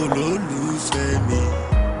olólùfẹ́ mi.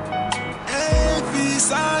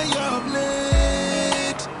 Fisayo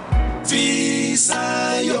Blade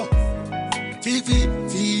Fisayo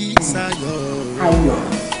Fisayo ayọ̀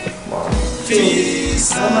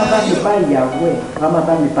wọ́n máa bá mi bá ìyàwó ẹ̀ wọ́n máa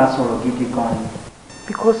bá mi bá sọ̀rọ̀ gidi gan ni.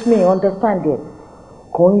 because me understand it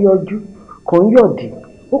kò ń yọjú kò ń yọ̀dí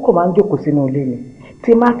ó kò máa ń jókòó sínú ilé ni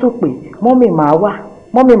tí má tó pé mọ́mì màá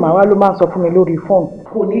wá ló máa ń sọ fún mi lórí fóònù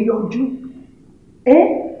kò ní yọjú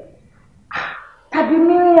tàbí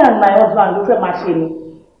Mariam my husband ló fẹ́ máa ṣe ni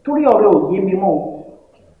torí ọ̀rẹ́ ò yé mi mọ́ o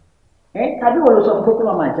tàbí wọ́n lọ sọ fún pé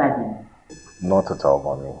máa jáde. Not at all,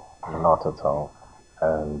 mommy. Not at all.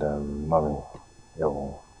 And mommy, you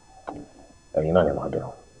know my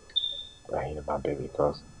girl. You know my baby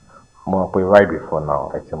because mo right before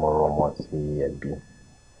now, I tell more more see and be.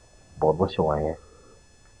 But what you want here?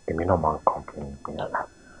 èmi náà máa ń complain pé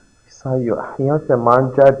Fisayo èèyàn tẹ̀ máa ń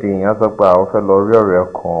jáde èèyàn sọ pé àwọn fẹ́ lọ rí ọ̀rẹ́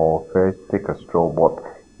kan ò fẹ́ take a stroll but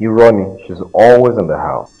irọ́ ni she's always in the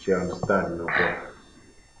house. She understand you know but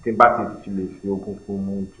tí n bá ti fi lè fi ogún fún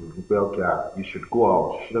mú jù ní pé okay you should go out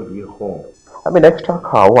you shouldn't be home. I mean extra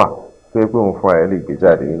car wà tó yẹ pé òun fúnra ẹ̀ lè gbé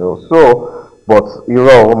jáde you know so but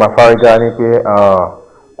irọ́ ó máa fárígá ní pé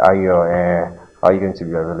Ayọ̀ are you going to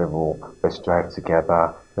be available? Let's drive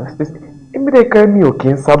together. Let's this. Immediately mi ò kí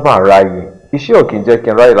ń sábà ráyè. Iṣẹ́ ò kí ń jẹ́ kí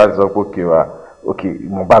n ráyè láti sọ pé okay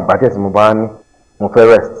mo bá gbàdé tí mo bá ní mo fẹ́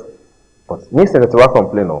rest. But ní ìsẹ̀lẹ̀ tí wàá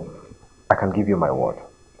complain o, I can give you my word.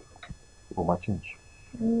 O ma change.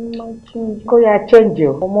 Ma change. Kó yá change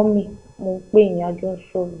o. Ọmọ mi, mo pé ìyẹn àjọ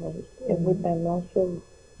sọ̀rọ̀ every time wọ́n sọ̀rọ̀.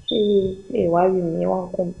 Ṣé ìwádìí mi wọ́n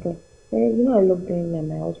complain? You know I love doing me and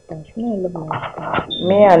my husband. You know I love my husband.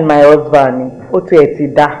 Me and my husband.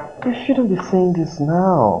 You shouldn't be saying this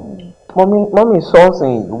now. Mommy is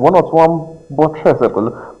something. One or two buttress.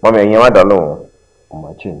 Mommy, I am not alone.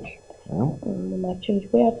 Mama change. Mama change.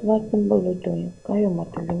 Where have you been doing? Kayo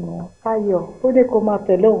matele. Kayo. Who they come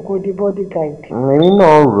matele? Go the body guide.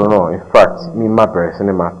 No. In fact, me my person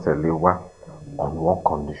matele wa on one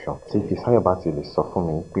condition. See if you say about it, suffer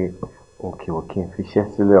me. Okay, fisher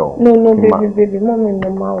sílẹ̀. No, baby, mommy,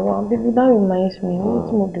 mama, baby, that reminds me.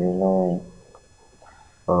 What more do you know?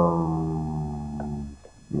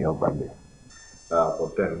 Mi ò gbàgbé.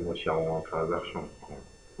 But then mo ṣe àwọn transaction kan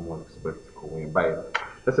mo expect kò win by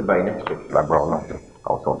let's say by next week. Lágbára Ọlọ́run,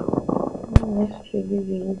 I'll sort it. Next week,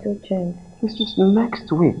 baby, little change. It's just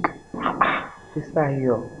next week.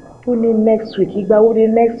 Fisayo, ó ní next week. Ìgbà wo ni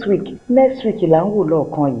next week? Next week là ń wò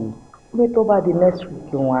lọ́ọ̀kan yìí. Bí tó bá di next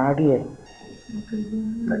week wọn á rí ẹ.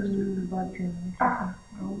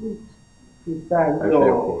 Fisayo.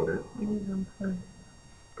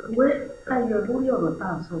 Wé Ayọ̀ lórí ọ̀rọ̀ tá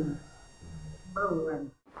à ń sọ̀rọ̀. Báwo wà ní?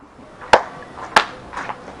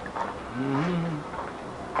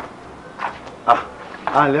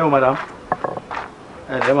 Ǹlẹ́ o madam.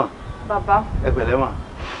 Ǹlẹ́ mà. Bàbá. Ẹ pẹ̀lẹ́ mà.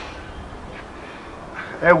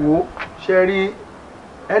 Ẹ wo ṣe rí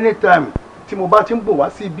anytime tí mo bá ti ń bọ̀ wá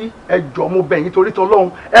sí ibi ẹ jọ̀ọ́ mo bẹ̀ yín torí t'Ọlọ́run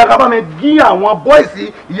ẹ ká bá mi gí àwọn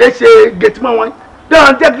bọ́ìsì ìyẹn ṣe gẹ̀tìmọ́ wọn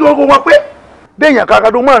dáhùn jẹ́ kí wọ́n wọ́n pé déèyàn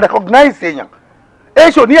kankan tó máa recognize èèyàn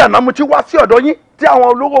èso ní àná mo ti wá sí ọ̀dọ̀ yín tí àwọn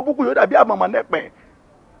olówó búkú yóò dàbí àmọ̀mọ̀ nẹ́pẹ̀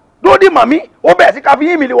lódì màmí ó bẹ̀rẹ̀ sí ká fi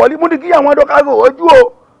yín mi lè wọlé mú ní kí àwọn dọ́kágò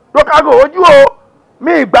ojú o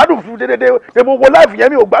mi ìgbádùn fún dédé ṣe mo wo láìfù yẹn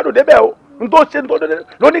mi ò gbádùn débẹ̀ o n tó ṣe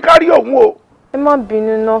lóní kárí òun o. Ẹ má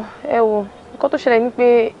bínú náà ẹ wo nǹkan tó ṣẹlẹ̀ ni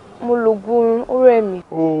pé mo lo gun ọ̀rẹ́ mi.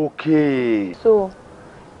 Okay. So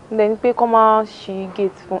then pé kó má ṣí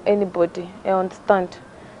gate fún anybody I understand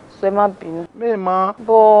so ẹ má bínú. Mi ma.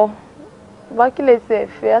 Bọ́ bá kí lè ṣe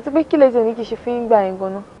ẹ̀fẹ́ àti pé kí lè ṣe ní kí ṣe fi ń gbà yín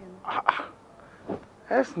gan-an.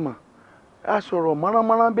 Esma a sọ̀rọ̀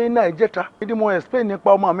mọ́ránmọ́rán bẹ́ẹ̀ náà ìjẹta ìdí mo explain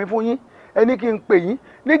nípa ọmọ mi fún yín ẹni kí n pè yín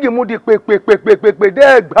nígi mú di pèpèpèpèpè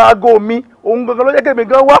dẹ́ẹ̀gbàgò mi òun gangan ló jẹ́ kí èmi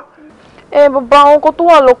gan wá. Bàbá àwọn kan tó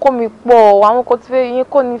wà lọ́kọ mi pọ̀ àwọn kan tí fẹ́ yín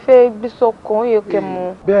kọ́ ni fẹ́ gbé sọ́kàn yẹ kẹ́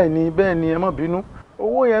mọ́. Bẹ́ẹ̀ ni ẹ má bínú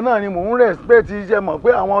owó yẹn náà ni mò ń respect iṣẹ́ mọ̀ pé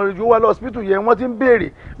àwọn ojú wa lọ hospital yẹn wọ́n ti ń béèrè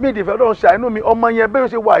mí ìdìfẹ́ lọ́n ṣàánú mi ọmọ yẹn bẹ́ẹ̀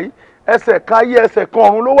ṣe wà yìí ẹsẹ̀ kan ayé ẹsẹ̀ kan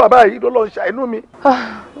ọ̀run ló wà báyìí lọ́n ṣàánú mi.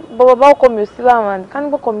 Bàbá ọkọ mi ò sí láwọn ká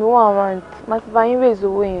nígbà ọkọ mi wà àwọn má ti bá yín raise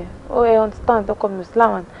owó yẹn ó ẹ understand ọkọ mi ò sí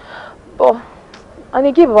láwọn but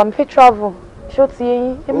anigi bàbá mi fẹ́ travel ṣó ti yé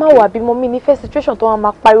yín ẹ má wà bí mo mi ní first situation tó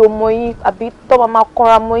máa pariwo mọ́ yín àbí tó máa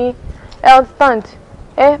kanra mọ́ yín ẹ understand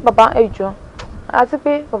bàbá ẹ jọ̀ọ́ àti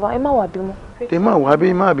pé bàbá ẹ má wà bí mo. ẹ má wà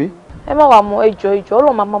bí má bí. ẹ má wà mọ́ ẹ jọ̀ọ́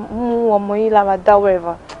Ọlọ́run máa mú ọmọ yín lára dá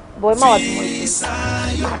wherever but ẹ má wà bí mo.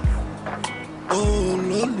 Fisayo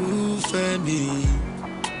olólùfẹ́ mi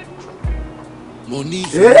mo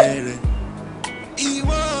nífẹ̀ẹ́ rẹ̀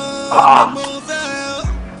ìwọ ni mo fẹ́.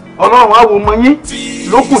 Ọlọ́run á wo ọmọ yín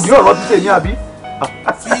ló kù bí ọ̀rọ̀ ti tèmi àbí.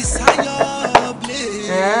 Fisayo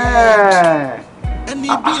Blade ẹni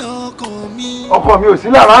bí ọkọ mi ò sí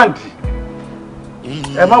làráǹdì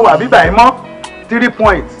ẹ má wà bíbà ẹ mọ́ 3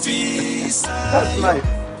 points. That's nice.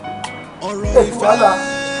 ọ̀rọ̀ ìfẹ́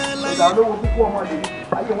ìdálówó púpọ̀ ọmọdé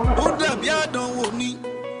ayé wọn náà. ó dàbí àdánwò ní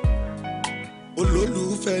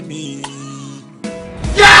olólùfẹ́ mi.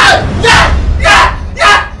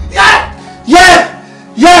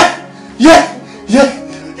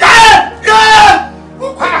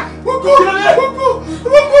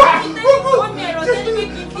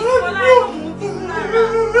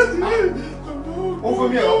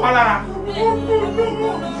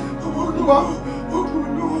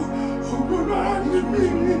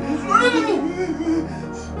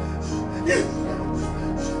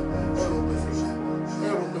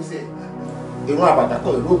 ìrún àbàtà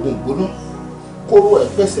kan ìlú ògùn gbóná kóró ẹ̀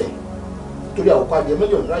pẹ̀sẹ̀ torí àwòkọ́ adìẹ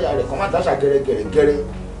mílíọ̀nù láyà rẹ̀ kan má dáṣà gẹ́rẹ́gẹ́rẹ́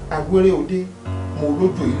agbére òde mo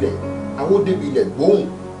lójú ilẹ̀ àwọn òdebi ilẹ̀ gbóhùn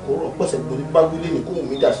kóró ọ̀pẹ̀sẹ̀ gbòdì bá wílé ní kóhùn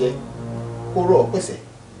mi dàṣẹ kóró ọ̀pẹ̀sẹ̀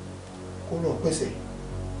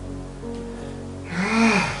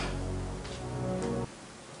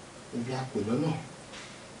ibi àpè lọ́nà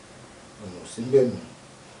ọ̀nà sí bẹ́ẹ̀ nù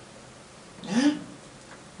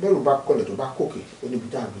bẹ́rù bá kọlẹ̀ tó bá kòkè ó níbi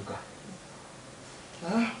tá a gbé ká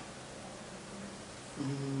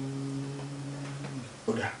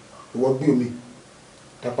ó dà ìwọ gbé omi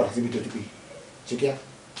tá a padà síbi tó ti pè ṣe kíá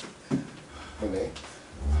pẹ̀lẹ́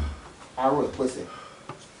aró ẹ̀ pẹ̀sẹ̀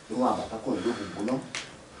ìwọ̀n àbàtàkùnrin ló gbogbo náà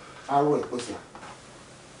aró ẹ̀ pẹ̀sẹ̀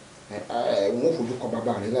wọn ò fojú kan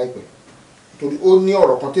bàbá rẹ láìpẹ́ torí ó ní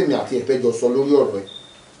ọ̀rọ̀ kan tèmi àti ẹ̀fẹ́ jọ sọ lórí ọ̀rọ̀ ẹ̀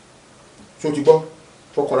tó ti gbọ́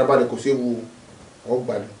fọkànlá balẹ̀ kò séwu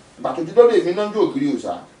ọgbàlù bàtòjú lọ́dọ̀ èmi náà ń jó ògiri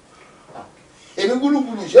òsà èmi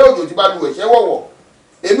gúlúgúlù iṣẹ́ òjò ti bá lu ẹ̀ṣẹ́ wọ̀wọ̀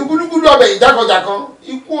èmi gúlúgúlù ọbẹ̀ ìjákọjàkan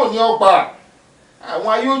ikú ò ní ọ̀pá àwọn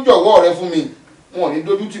ayé ó jọ̀wọ́ rẹ fún mi wọn ò ní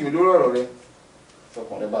dójú tì mí lórí ọ̀rọ̀ rẹ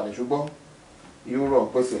fọkànlá balẹ̀ ṣùgbọ́n yóò rọ̀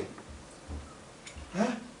pẹ̀sẹ̀.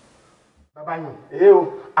 bàbá yìí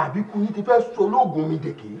àbíkú yìí ti fẹ́ so lóògùn mi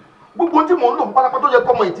dèké gbogbo tí mò ń lò pálápá tó yẹ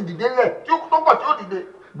kọ́mọ ìtì dìde lẹ̀ tí ó tó pọ̀ tí ó dìde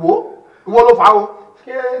wò ó ìwọ ló fà á o.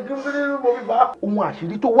 kí ẹ kí ló mo fi fà á. ohun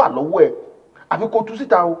àṣírí tó wà lọ́wọ́ ẹ àfi kó tú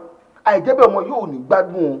síta o àìjẹ́bẹ̀ ọmọ yóò ní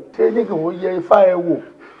gbádùn o. ṣé ní kí wọ́n yẹ ifá ẹ wò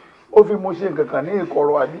ó fi mo ṣe nǹkan kan ní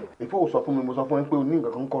ìkọ̀rọ̀ àbí. ìfẹ́ ò sọ fún mi mo sọ fún ẹ pé o ní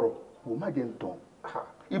nǹkan kan kọ̀rọ̀ wò má jẹ́ ń tàn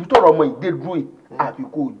ibi tọrọ ọmọ ìdè dúró yìí àfi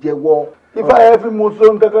kò jẹ́wọ́. ifá ẹ fi mo so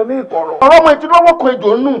nǹkan kan ní ìkọ̀rọ̀. ọ̀rọ̀ ọmọ ìtúlọ́wọ́ kan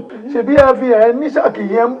èdò nù. ṣèbí ẹ fi ẹ ní ṣàkì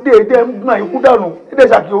yẹn ń déédé ń gbọ̀n ikú dànù dédé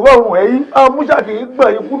ṣàkì òwúrọ̀ ẹ yìí àmú ṣàkì yìí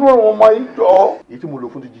gbọ̀n ikú ní ọ̀run ọmọ yìí jọ. èyí tí mo lò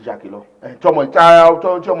fún ti jí ṣàkì lọ. tí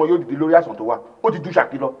ọmọ yóò dìde lórí àìsàn tó wà ó ti ju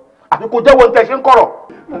ṣàkì lọ àfi kò jẹ́wọ́ ní tẹ̀sí ń kọ̀rọ̀.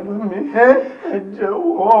 ẹ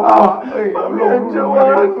jẹ́wọ́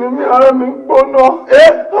mi ara mi gbóná.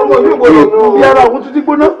 ọmọ yóò gbọ́dọ̀ kú yàrá òun tún ti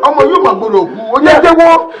gbóná. ọmọ yóò máa gbọ́dọ̀ kú ó yẹ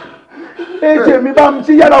jẹ́wọ́. èjè mi bá mi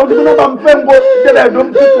sí yàrá òun ti gbóná bá mi fẹ́ ń bọ́ ìjẹ́lẹ̀ ẹ̀dọ́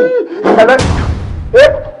mi tútù. ẹ̀lẹ́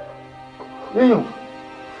yíyùn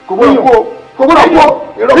kò gbọ́dọ̀ kú o kò gbọ́dọ̀ kú o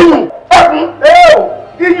yíyùn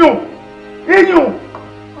yíyùn yíyùn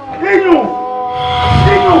yíyùn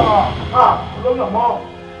yíyùn olóyún ọmọ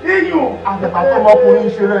iyùn àtẹ̀pàtọ́ ọmọkùnrin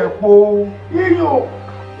ṣeré epo iyùn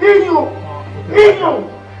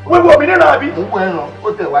wíwọ òmìnira àbí. òkú ẹran ó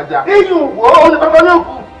tẹ̀ wájà. iyùn wo ó ní bàbá náà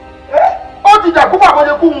kú ó ti jà kúbà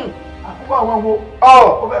àkọjẹ kú mu. àkúbà àwọn wo. ó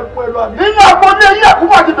fẹ́ kú ẹ lọ àbí. nínú àpọ̀jẹ́ yín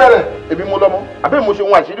àkúbà ti bẹ̀rẹ̀. èmi mo lọ́mọ àbẹ́ mo ṣe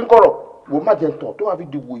ohun àṣírí kọ̀rọ̀ wò má jẹ tán tó wà fi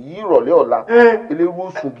dìbò yìí ìrọ̀lẹ́ ọ̀la eléwó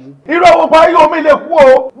sungi. irọ́ wo pa yóò mi lè kú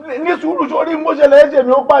o ní sùúrù sórí mọ́ṣẹ́lẹ̀ ẹ̀ṣẹ̀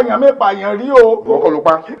mi ó pààyàn mi pààyàn rí o. ìwọ kọ́ ló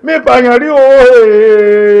pa. mi pààyàn rí o.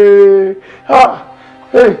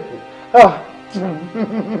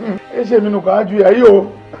 ẹ̀ṣẹ̀ mi nùkà á ju ìyá yìí o.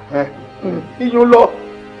 iyùn lọ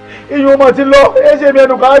iyùn ọmọ ti lọ ẹ̀ṣẹ̀ mi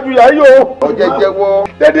nùkà á ju ìyá yìí o. ọjẹ jẹ́wọ́.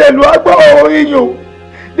 dédé ìlú agbọ́ o iyùn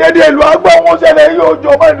dédé ìlú agbọ́ mọ́ṣẹ́lẹ̀ yóò jọ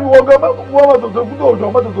ọmọ ìlú wọ́n mọ́ tòtò kútó òjò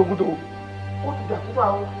ọmọ tòtò kútó. ó ti jà fún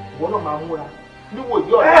àwọn ìwọ náà máa múra níwò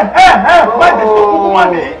yí ọ̀la. má ti tó kúkú má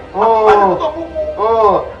ní. má ti tó kúkú.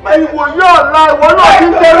 ìwò yí ọ̀la ìwọ náà ti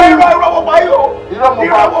tẹ̀lé. ìrọ̀wọ́ báyìí o.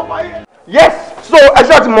 ìrọ̀wọ́ báyìí. yes so ẹ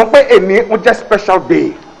ṣáà ti mọ̀ pé èní ń jẹ́ special day.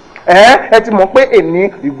 ẹ ti mọ̀ pé èní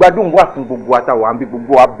ìgbádùn wà fún gbogbo àtàwọn àbí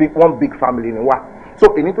gbogbo one big family ni wá. so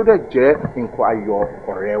èní tó dẹ̀ jẹ́ nǹkan ayọ̀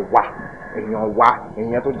ọ̀rẹ́ wa èèyàn wa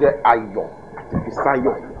èèyàn tó jẹ́ ayọ̀ àti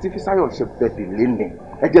Fisáyọ̀ tí Fisáyọ̀ ṣe bẹ̀dẹ̀ lénìí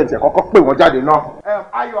ẹ jẹ́ ǹtẹ̀ kọ́kọ́ pè wọ́n jáde náà.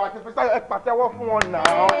 ayọ̀ àti Fisáyọ̀ ẹ pàtẹ́wọ́ fún wọn náà.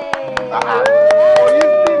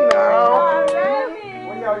 oyinbi náà.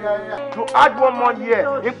 to add one more year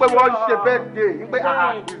n pe wọ́n ṣe birthday n pe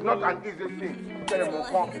it's not an easy thing kẹlẹ mọ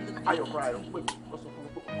kan ayọ̀ kọ́ ayọ̀ pé kó sọ fún mi.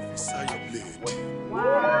 FISAYO BLADE.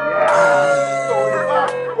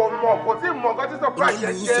 kò mọ̀ kò tí mọ̀ kò tí surprise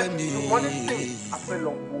ẹ jẹ́ ìwọ́n ní sìn àfẹ́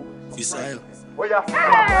lọ wo. FISAYO. Oh yeah.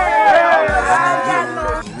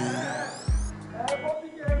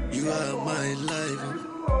 You are my life.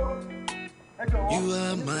 You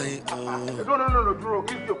are my all. No, dúró.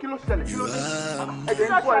 Kí ló ṣẹlẹ̀? Kí ló ṣẹlẹ̀? Ẹ̀jẹ̀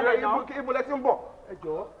ń bọ̀ ẹ̀rọ ibo lẹ ti ń bọ̀. Ẹ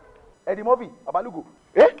jọ̀ọ́. Ẹ̀dì mọ́bì, Babalugo.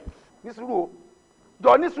 Ní sùúrù o.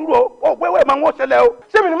 Jọ ní sùúrù o. Ó wẹ́wẹ́ máa ń wọ́n ṣẹlẹ̀ o.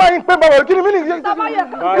 Ṣé mi ni máa ń pẹ́ báwo? Kí ni mí nìyí?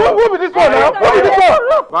 Who be this one now? Who be this one?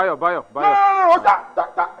 Báyọ̀.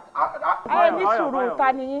 No, ẹ ní sùúrù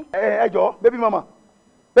ta ni yín. ẹ jọ̀ọ́ baby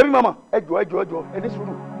mama ẹ jọ̀ọ́ ẹ ní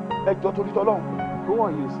sùúrù ẹ jọ̀ọ́ torí t'Ọlọ́run. Who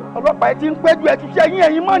are you, sir? ọlọ́pàá ẹ ti ń péjú ẹ ti ṣe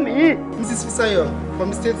ẹ̀yin mọ̀ nìyí. Mrs. Fisayo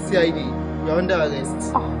from state CID you are under arrest.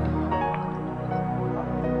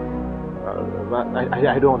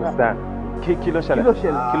 I don't understand. Kí ló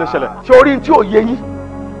ṣẹlẹ̀? ṣé orí tí ò yé yín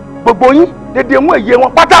gbogbo yín dédé mú èyí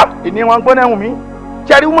wọn pátá ìní wọn gbọ́n ẹ̀hún mi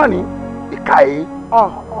ṣẹ́rí mọ̀ ní ìka yìí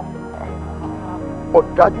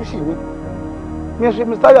ọ̀dájú sì ni mi ṣe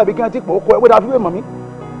mr tayo àbí kí wọ́n ti pò ó kọ ẹ wọ́n dà fún èèmọ̀ mi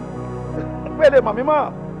wọ́n lè mọ̀ mí mọ́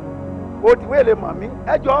òdì wọ́n lè mọ̀ mí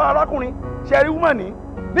ẹjọ́ arákùnrin ṣẹ́rí mọ̀ ní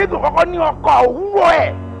nígbà kọ́kọ́ ní ọkọ̀ òwúrọ̀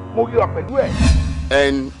ẹ̀ mo rí ọ pẹ̀lú ẹ̀.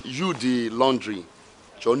 And you the laundry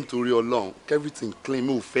jọ nítorí Ọlọ́run everything clean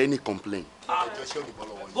mo fẹ́ ní complain.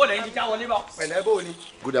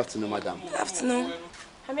 Good afternoon, madam. Good afternoon.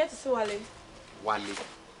 I'm here to see Wale. Wale.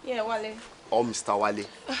 Yeah, Wale. Or Mr. Wale.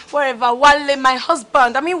 Wherever, Wale, my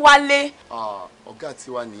husband. I mean Wale. Ọ̀gá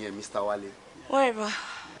tiwa nìyẹn, Mr. Wale. Wherever.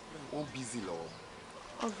 Wọ́n busy lọ́wọ́.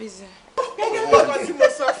 Oh, busy.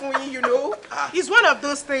 You know, it's one of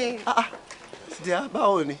those things. Dia,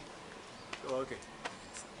 báwo ni? Okay.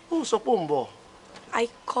 Ó sọ pé ó ń bọ̀. I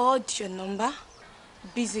called your number.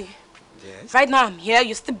 Busy. Yes. Right now I'm here.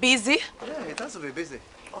 You still busy? Yeah, it has to be busy.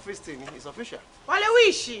 Office thing is official. Wale, who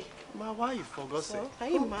is she? Ma, why you forgot say?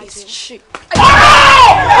 Can you imagine? It's she.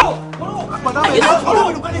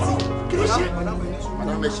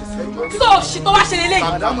 So she tó wá ṣe lélẹ̀.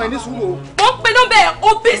 Wọ́n pe nọ́mbà ẹ̀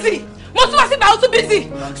ó busy. Mo tún wá sí ìgbà ó tún busy.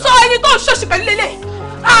 So ẹni tó ń ṣọ́ọ̀ṣì pẹ̀lú lélẹ̀.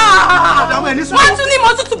 Wọ́n tún ní mo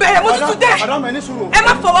tún bẹ̀rẹ̀ mo tún dẹ̀. Ẹ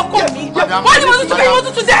má fọwọ́ kàn mí. Wọ́n ní mo tún bẹ̀rẹ̀ mo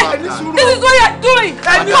tún dẹ̀. This is what you are doing.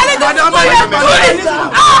 Wale, this is what you are doing.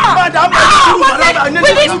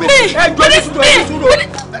 Release me. Release me.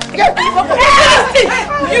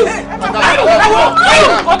 You.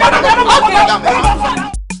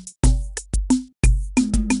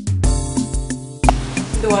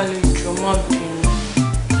 Wale, jọ̀ọ́ bínú.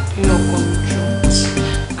 Inú ọkọ mi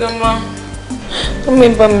jọ̀ọ́. Grandma, ó mi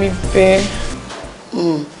bá mi bẹ̀.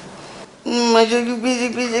 Mo ṣojú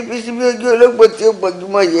bísí bí ojú ológbò tí ó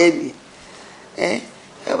gbọ́júmọ̀ yẹ mi. Ẹ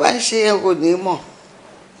bá ń ṣe ẹ kò ní mọ̀.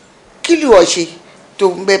 Kí ló wọ́n ṣe tó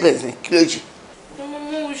ń bẹ̀bẹ̀ sí? Kí ló ṣe?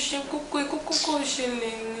 Mo ṣe kókó ṣẹlẹ̀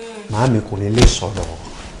ni. Màámi kò ní lè sọ̀rọ̀.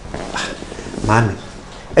 Màámi,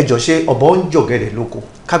 ẹ jọ̀ọ́ ṣé ọ̀bọ ń jọ̀gẹ̀dẹ̀ lóko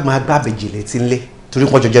kágbọ́n agbábẹ́jì létí ńlé torí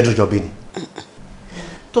wọ́n jọ jẹ́ dújọ́ bí ni.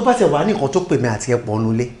 Tó bá tẹ̀ wá ní nǹkan tó pè mí àti ẹ̀pọ̀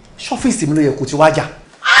nulẹ̀ ṣọ́fíìsì mi ló yẹ kó ti wájà.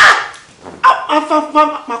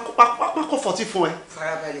 Má kọ́ fọ́tí fún ẹ.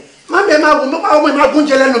 Farabalẹ̀. Màámi ẹ máa wò ọmọ ẹ máa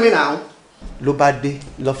gúnjẹ lẹ́nu mi náà. Ló bá dé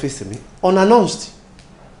lọ́fíìsì mi unannounced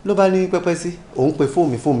ló bá ní pẹ́pẹ́ sí òun pe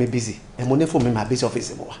fóònù mi busy ẹ̀ mo ní fóònù mi máa busy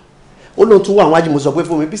ọ́fíìsì mo wà. Ó lóun tún wà àwọn ajínigbò sọ pé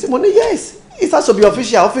fóònù mi busy mo ní yes it has to be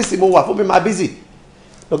official ọ́fíìsì mo wà fóònù mi máa busy.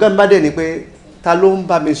 Lọ́gá mi bá dẹ̀ ni pé ta ló ń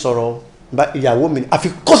bá mi sọ̀rọ̀ ìyàwó mi àfi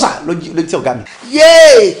kọ́sà lójú tí ọ̀gá mi.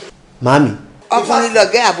 Yéè. Màámi. Ọkùnrin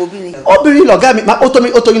lọ̀gá àbóbìnrin. Obìnrin lọ̀gá mi ó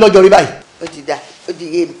tó yín lọ́jọ́ rí báyìí. Ó ti dá ó ti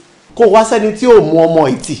yé mi. Kò wá sẹ́ni tí ò mú ọmọ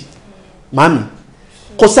ìtì Màámi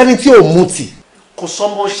kò sẹ́ni tí ò mú tì kò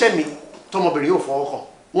sọmọ iṣẹ́ mi tọmọbìnrin yóò fọwọ́ kàn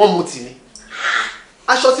wọ́n mú tì ní.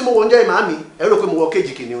 Aṣọ tí mo wọ ń jẹ́ Màámi ẹ rò pé mo wọ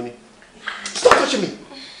kéèjì kìnìún ni. Stop touching me.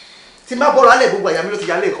 Tí má bọ́ra alẹ́ gbogbo àyà mi ló ti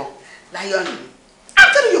yálé kan. Láyọ̀ ni. I'm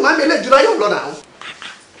telling you Màámi ẹlẹ́jù láyọ̀ lọ́nà àwọn.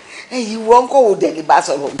 Ẹ̀yin wọ́n kò wò dẹ̀ lè bá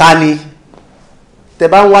sọ̀rọ̀. Ta ni tẹ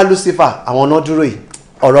bá ń wá Lucifer àwọn ọ̀nà dúró yìí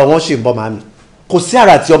ọ̀rọ̀ wọn ṣì ń bọ̀ Màámi kò sí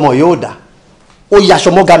àrà tí ọmọ yóò dá ó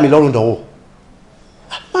yaṣọ mọ́gà mi lọ́rùn dánwò.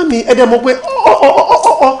 Màámi ẹ̀dẹ̀ mọ̀ pé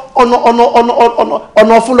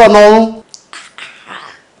ọ̀nà fún lọ́nà ọ̀run.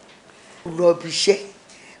 Olùọ̀bì iṣẹ́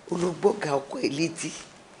olùgbọ́gà ọkọ̀ ẹ̀ létí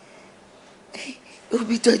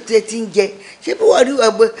obi tó tẹ ti ń jẹ ṣé bí wọ́n rí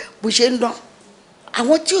bó ṣe ń dán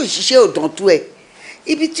àwọn tí ò ṣiṣẹ́ ò dán tó ẹ̀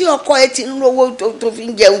ibi tí ọkọ ẹ ti ń rówó tó fi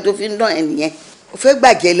ń jẹun tó fi ń dán ẹ nìyẹn ò fẹ́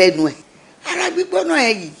gbàjẹ́ lẹ́nu ẹ̀ ara gbígbóná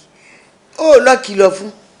ẹ yìí ó lọ kìlọ̀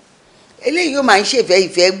fún eléyìí ó máa ń ṣèfẹ́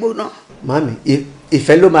ìfẹ́ gbóná. Màámi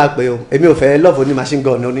ìfẹ́ ló máa pè o èmi ò fẹ́ love ní machine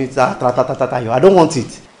gun ní tatatata yọ I don't want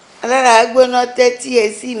it. alára gbóná tẹ́tí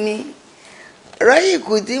ẹ sí mi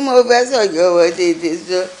rọ́yìnkù tí mo fẹ́ sọ̀jọ́ wọ tètè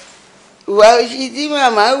sọ ìwà òṣì tí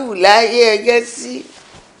màmá wù láyé ẹgẹ́ sí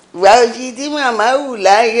ìwà òṣì tí màmá wù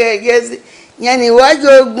láyé ẹgẹ́ sí yẹn ni iwájú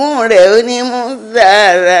ogún rẹ̀ ó ní mú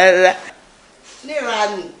rárá.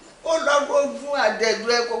 níranù ó lọ́gbọ́n fún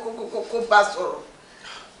àdẹ̀dùn ẹ kó bá sọ̀rọ̀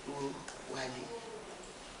wà ní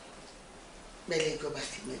bẹ́ẹ̀ ìjọba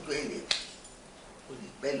sí mẹ́jọ ẹ̀ lẹ́yìn kò ní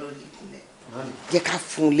pẹ́ lórí ìkúnlẹ̀ jẹ́ ká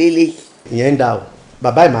fún un lélẹ̀. ìyẹn ń da o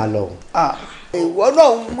bàbá ẹ̀ máa lọ o. ìwọ náà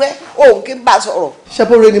wẹ́ òun kí n bá sọ̀rọ̀.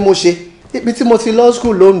 ṣẹ́bóre ni mo ṣe ibi tí mo ti law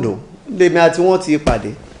school London lèmi àti wọ́n ti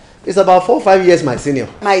pàdé it's about 4 or 5 years my senior.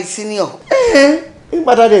 my senior.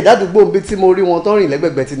 nígbàdá dẹ̀ ìdádúgbò nbí tí mo rí wọn tó rìn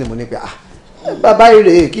lẹ́gbẹ̀gbẹ̀ tí ni mo ní pé bàbá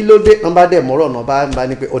èrè kí ló dé wọn bá dẹ̀ mọ́rọ̀ náà bá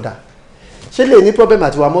ní pé ó dà ṣé lè ní problem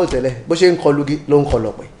àti wà mọ́ ìtẹ́lẹ̀ bó ṣe ń kọ lugi ló ń kọ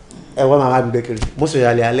lọ̀pẹ̀ ẹ̀wọ́n màmá gbé kiri mo sọ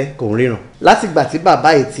ìyàlẹ̀ alẹ́ kò ń ríran látìgbà tí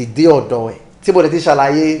bàbá yìí ti dé ọ̀dọ̀ ẹ̀ tí mo lè ti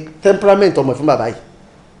ṣàlàyé temperament ọmọ ẹ̀ fún bàbá yìí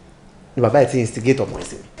ni bàbá yìí ti instigate ọmọ ẹ̀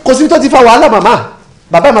sí mi kò kò sí tó ti fa wàhálà màmá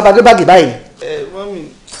bàbá ẹ̀ máa bá gbé báàgì báyìí. Mọ́mì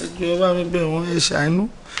ẹjọ́ ẹ bá mi bẹ̀ wọ́n ẹ ṣàánú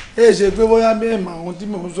ẹ ṣe pé bóyá bẹ́ẹ̀ mọ àwọn tí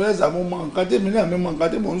mò ń sọ ẹ̀sà mo mọ nǹkan tèmi náà mi mọ nǹkan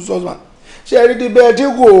tí mò ń sọ mà ṣe rí di bẹ́ẹ̀ tí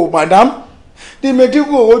kò madam di mi tí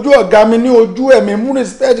kò ojú ọ̀gá mi ní ojú ẹ̀mí mú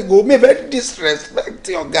respect kò mi fẹ́ disrespect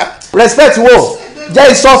ọ̀gá. respect wo jẹ́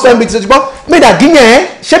ìsọ́fẹ́ mi ti ṣe gbọ́ mi dà gíyàn ẹ́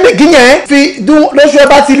ṣé mi gíyàn ẹ́ fi dún lóṣù ẹ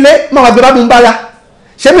bá ti lé máa gbé bá mi ń bára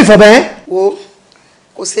ṣé mi fọ̀ bẹ́ẹ̀. wo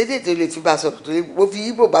kò sédè tó lè fi bá sọ̀rọ̀ tó lè mo fi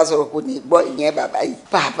ibo bá sọ̀rọ̀ kò ní gbọ́ ìyẹn bàbá yìí.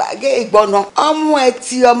 bàbá gé ìgbọ́nà ọmọ ẹ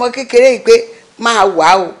ti ọmọ kékeré yìí pé máa wà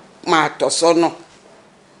ó máa tọ̀ sọ́nà.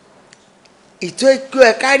 ìtò ikú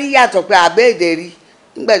ẹ kárí yàtọ̀ pé abẹ́ èdè rí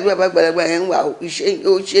nígbà tí bàbá gbàlagbà yẹn ń wà ó ṣe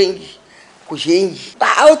ń yí kò ṣe ń yí.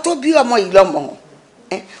 ó tó bí ọmọ yìí lọ́mọ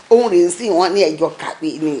ohun rẹ̀ ń sìn wọ́n ní ẹjọ́ kàwé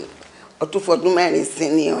ni ọtún fọdún 4 sí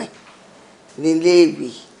ní ẹ̀ níléèwé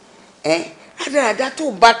kádàrá tó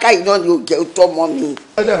bá káyìí náà ni ò jẹ́ tọ́mọ mi.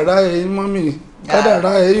 kádàrá ẹ mọ́ mi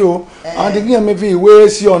kádàrá ẹ yìí o àwọn tí kìí fi ìwé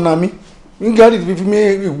sí ọ̀nà mi nígbà tí fi mi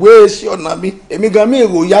ìwé sí ọ̀nà mi èmi gan mi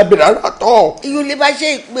èrò ya bẹ̀rẹ̀ rárá tọ̀. iyùn lè bá ṣe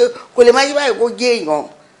ìpè kò lè má ṣe báyìí kó jẹ́ èèyàn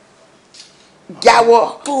jáwọ́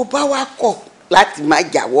tó o bá wá kọ̀ láti má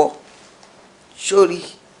jáwọ́ sórí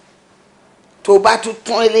tó o bá tún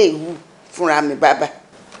tán eléyìí fúnra mi bàbá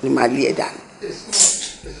ni màá lé ẹ dànù.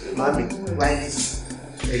 mami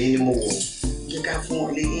ẹ̀yin ni mo wò. jẹ́ ká fún ọ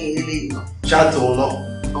léyìn eléyìí náà. ṣáàtò náà.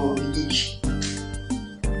 àwọn méjèèjì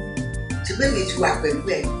tí bẹ́ẹ̀ mi ti wà pẹ̀lú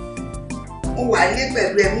ẹ̀ mo wà ní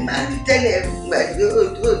pẹ̀lú ẹ̀ mo máa ń rí tẹ́lẹ̀ gbàgbé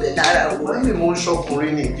òde lára wọn. wọ́n ní mo ń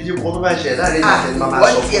ṣọkùnrin ni ìdílé kan tó bá ṣe láàrin ìgbà máa máa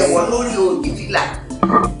wọ́n ti ẹ̀wọ̀n lórí òdì fìlà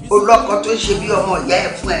olọ́kọ tó ṣe bí ọmọ ìyá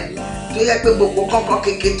ẹ̀ fún ẹ tó yẹ pé gbogbo kọ́kọ́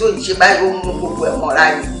kékeré tó ń ṣe báyìí ó mú gbogbo ẹ̀ mọ́ra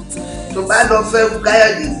ni tó bá lọ fẹ́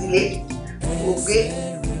Káyọ̀dé sílé ògbé.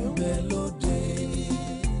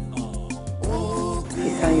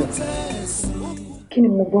 Fisayo kí ni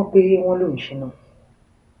mo gbọ́ pé wọ́n ló ń ṣe náà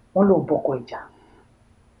wọ́n ló ń bọ́kọ ìjà.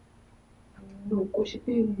 kò ṣe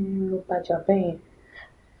pé mo bàjá bẹ́yẹn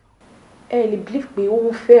ẹ lè believe pé ó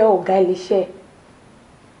ń fẹ́ ọ̀gá iléeṣẹ́.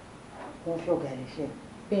 wọ́n fẹ́ ọ̀gá iléeṣẹ́.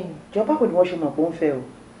 bẹ́ẹ̀ni. ìjọba kò ní wọ́n ṣe mọ̀ pé ó ń fẹ́ o.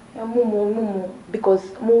 mo because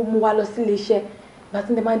mo wá lọ sí iléeṣẹ́ ìgbà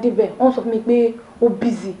tí mo máa débẹ̀ wọ́n sọ fún mi pé ó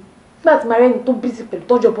busy nígbà tí màá rẹ́ni tó busy pẹ̀lú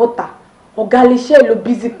tọ́jọ́ bọ́tà ọ̀gá iléeṣẹ́ ló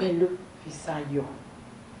busy pẹ̀lú. Fisayo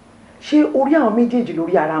ṣé orí àwọn méjèèjì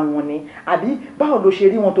lórí ara wọn ni àbí báwo ló ṣe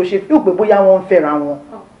rí wọn tó ṣe fi òpè bóyá wọn ń fẹ́ra wọn.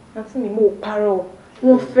 àǹtí mi mo parọ́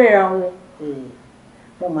wọn fẹ́ra wọn.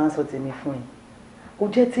 mo máa ń sọ tèmi fún ẹ ó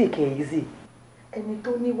jẹ́ tí ìkẹ́ yìí sì ẹni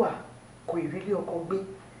tó níwà kò ìrírí ọkọ gbé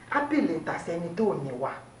ábìlẹ̀ ń tàṣẹ ẹni tó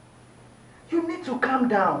níwà you need to calm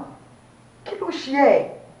down kí ló ṣe ẹ́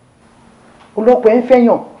olóko ẹ̀ ń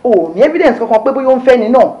fẹ́yàn ò ní evidence kankan pé bóyá ó ń fẹ́ ni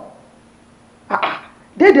náà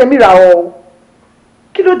déédéé mi ra ọ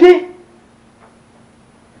kí ló dé.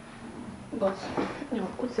 but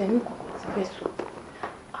ó ti ẹni kankan ti fẹ́ sọ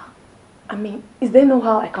I mean is there no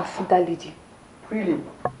how I can see that lady. Really?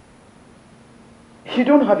 You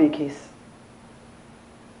don't have a case.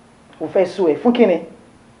 O fẹ́ sùn ẹ̀ fún kíni?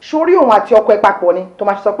 Sórí òun àti ọkọ ẹ̀ papọ̀ ni tó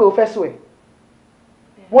máa sọ pé o fẹ́ sùn ẹ̀.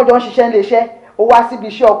 Wọ́n jọ ń ṣiṣẹ́ nílé iṣẹ́, o wá síbi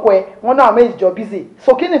iṣẹ́ ọkọ ẹ̀, wọ́n náà méjì jọ busy.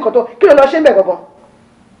 So kí ni nǹkan tó kí ló lọ ṣe ń bẹ̀ gangan?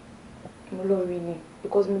 Mo lọ rí ni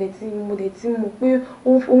because mo dẹ̀ tí mo pé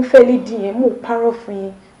ó ń fẹ́ lady yẹn mo parọ́ fún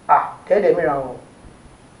yín. Kẹ́ẹ̀dẹ̀ mìíràn o.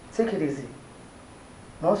 Take it easy.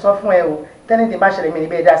 Mo ń sọ fún ẹ o, tẹ́ni tí bá ṣẹlẹ̀ mi ní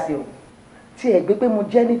bẹ́ẹ̀ dá sí o. Tí ẹ gbé pé mo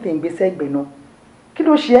jẹ́ níta ìgbésẹ̀ ẹgbẹ̀ náà kí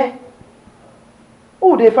ló ṣe ẹ́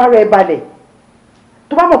ó de fara ẹ balẹ̀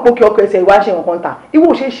tó bá mọ̀ pé kí ọkọ ẹsẹ̀ ìwà ṣe nǹkan tà ìwọ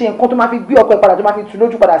ò ṣe ṣe nǹkan tó máa fi gbé ọkọ ẹ padà tó máa fi tu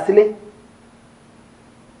lójú padà sílé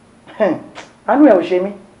àánú ẹ ò ṣe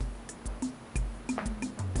mí.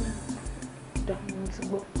 mo ti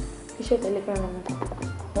gbọ́ iṣẹ́ tẹ́lẹ̀ fẹ́ràn mi.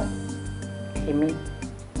 èmi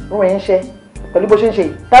rún ẹ ń ṣe pẹ̀lú bó ṣe ń ṣe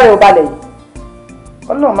yìí tára ẹ ò balẹ̀ yìí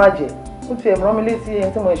ọlọ́run má jẹ́ ó ti ẹ̀ rán mi létí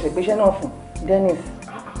ẹni tí mo ṣègbéṣẹ́ náà fún Dennis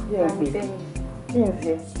yẹn ń pè kí n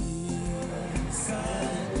ṣe.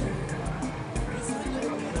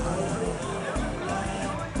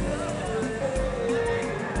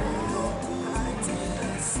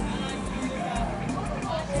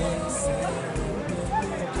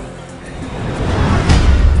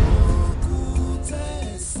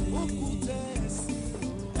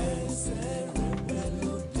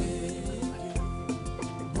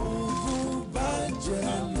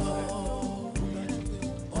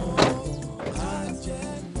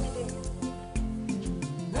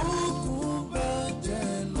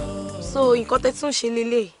 so nǹkan tẹ́ tún ṣe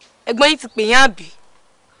lélẹ̀ ẹ̀gbọ́n yín ti pè yín àbí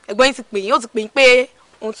ẹ̀gbọ́n yín ti pè yín ó ti pè yín pé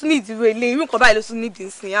òun tún ní ìdúró ilé irú nǹkan báyìí ló tún nídìí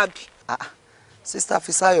ń sin àbí. Sister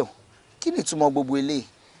Fisayo kí ni ìtumọ̀ gbogbo eléyìí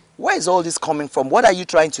where is all this coming from what are you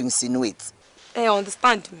trying to insinuate.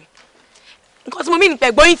 Understand me nǹkan tí mo mean pé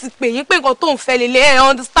ẹ̀gbọ́n yín ti pè yín pé nǹkan tó ń fẹ́ lélẹ̀ ẹ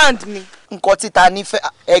understand me. nǹkan tí ta ní fẹ́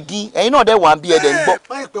ẹ̀gín ẹ̀yin náà dẹ̀ wà ń bí ẹ̀dẹ̀ ń gbọ́.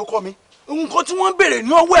 báyìí pé ọkọ mi nǹkan tí wọ́n béèrè ní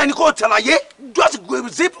ọwọ́ ẹni kò tẹ̀láyé just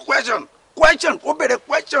zip question ó béèrè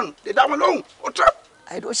question lè dá wọn lóhùn ó tẹ́.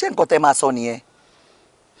 àìdó ṣé nǹkan tẹ́ máa sọ nìyẹn.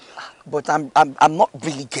 But I'm not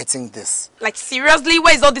really getting this. Like seriously,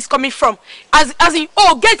 where is all this coming from? As in,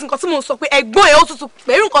 oh, getting nǹkan tí mo sọ pé ẹ̀gbọ́n ẹ̀ ó tún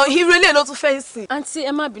pẹ̀lú nǹkan hero ilé ló tún fẹ́ sìn. Aunty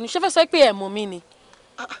ẹ má bínú, ṣé fẹ́ sọ pé ẹ mọ̀ mí ni?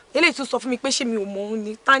 Eléyìí tún sọ fún mi pé ṣé mi ò mọ̀ òun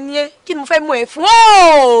ni. Ta ni ẹ́? Kí ni mo fẹ́ mọ̀ ẹ́ fún?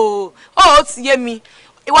 Ó ti yé mi.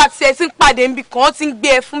 Ìwà tí ẹ ti ń pàdé níbì kan, ó ti ń gbé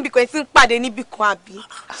ẹ fún bìkan, ẹ ti ń pàdé níbì kan àbí.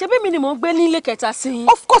 Ṣé bí mi ni mò ń gbé ní ilé kẹta sí yín?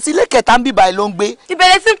 Of course, ilé kẹta ń bí báyìí ló ń gbé.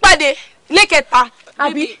 Ìbẹ̀rẹ̀ ti ń pàdé ilé kẹta.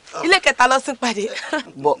 Àbí ilé kẹta ló ti ń pàdé.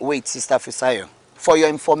 But wait, Sister Fisayo, for your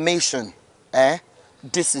information,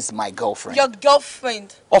 this is my girlfriend. Your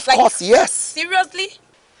girlfriend? Of course, yes. Seriously?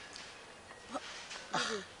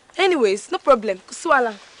 Anyways, no problem. Kò sí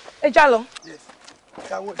wàhálà. Ẹ já lọ. Yes.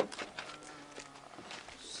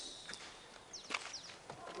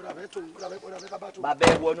 Bàbá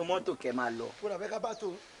ẹ wọnú mọ́tò kẹ́ máa lọ.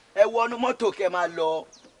 Ẹ wọnú mọ́tò kẹ́ máa lọ.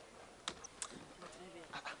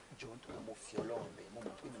 Jọ̀ọ́ tó mo fi Ọlọ́run bẹ̀ mo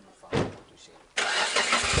mọ̀ pé mo fa àwọn tó ṣe.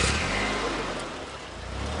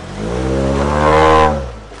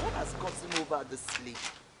 What has gotten over the sleep?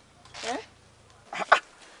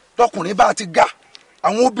 Tọkùnrin bá ti ga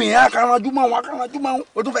àwọn obìnrin akaranjú mọ́ wọn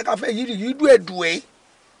o tún fẹ́ ká fẹ́ yìí dú ẹ̀dùn ẹ̀.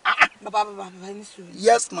 Bàbá ní sùúrù.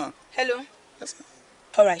 Yes ma. Hello. Yes ma.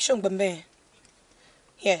 All right, ṣé o ń gbọ́ bẹ́ẹ̀?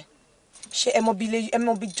 Yeah. Ṣé ẹ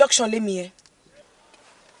mọ bí junction lé mi yẹn?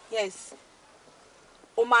 Yes.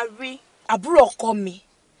 O máa rí àbúrò ọkọ mi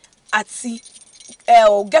àti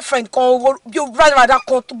girlfriend kan bí o rádàrádà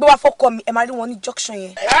kan tó gbé wá fọ́kọ mi ẹ máa rí wọn ní junction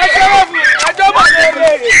yẹn. Ẹ jẹ́ fún ẹjọ́ bọ̀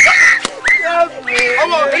lẹ́lẹ́.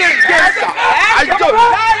 Ọmọ ilé ìgbésà àjọ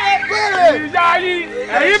ìyá yìí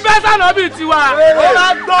èyí bẹ́ sànà bíi tiwa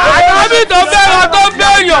ànábì tó bẹ̀rẹ̀ tó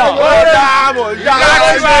bẹ̀yàn ó dà mọ̀ ìyá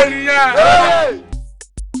tiwa nìyẹn.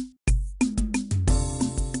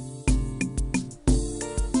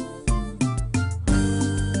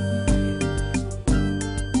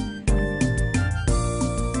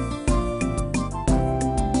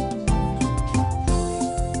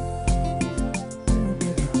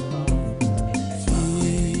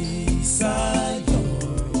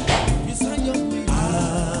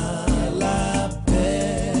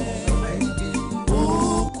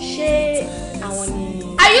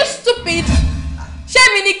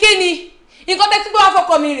 Nǹkan tẹ́ tí gbé wá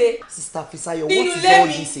fọ́kọ mi rè. Sister Fisayo, what is all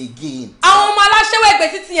this again? Àwọn ọmọ aláṣẹ́wọ̀ ẹgbẹ́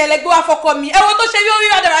títí yẹn lẹ gbé wá fọ́kọ mi. Ẹ̀wọ̀n tó ṣe bí orí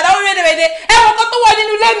ọ̀dàràdà orí rẹ̀dẹ̀rẹ̀dẹ̀. Ẹ̀wọ̀n kan tó wọ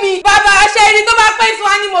nínú ilé mi. Bàbá aṣẹ́ ẹni tó bá pẹ́ sí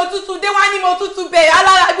wa ní mo tútù dé wá ní mo tútù bẹ̀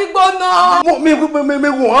alára gbígbóná. Mi wò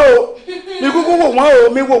wọ́n o. Mi kúkú wò wọ́n o.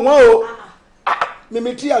 Mi wò wọ́n o.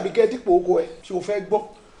 Mímí tí Àbíkẹ́ dípò oko ẹ̀ ṣe ò fẹ́ gbọ́.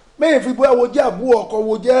 Mẹ́yìn fi bóyá wo jẹ́ àbúrò ọkọ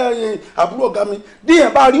wo jẹ́ àbúrò ọ̀gá mi.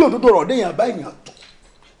 Díyàn bá rí òdodo rọ̀ déyàn bá èèyàn tó.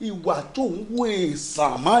 Ìwà tó ń wo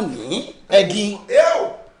èsàn máa ní. Ẹ̀gín.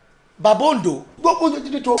 Bàbá Ondo. Gbogbo ojú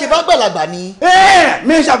títí tó. Ṣé bá gbàlagbà ni?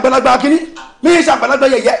 Mi ń ṣàgbàlagbà kínní. Mi ń ṣàgbàlagbà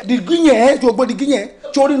yẹ̀yẹ́. Dìgí yẹn tí o gbọ́ dìgí yẹn.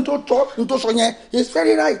 Torí n tó sọ yẹn is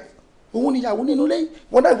very right. Òun níyàwó nínú lẹ́yìn.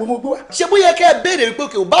 Wọ́n dá ìgbòho gbé wa. Ṣé bóyá kẹ́ ẹ béèrè wípé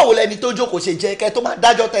òkè báwo lẹni tó jókòó ṣe jẹ́ kẹ́ tó máa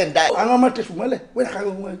dájọ́ tẹ̀ ń dá ẹ̀. Àwọn ọmọ tẹ̀sùn mọ́lẹ̀. Wọ́n yà ká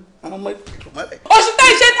àwọn ọmọ tẹ̀sùn mọ́lẹ̀. Oṣù tẹ́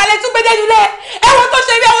ìṣe ìtàlẹ̀ tún gbé dénú lẹ̀. Ẹ̀wọ̀n tó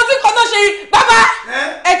ṣe rí ẹ̀wọ̀n tí nǹkan tó ṣe rí. Bàbá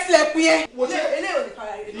ẹ tilẹ̀kùn yẹn. Eléyìí ò lè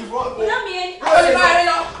fara rẹ̀. Ìyá mi yẹn ò lè fara rẹ̀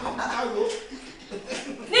lọ.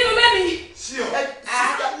 Nínú lẹ́mi.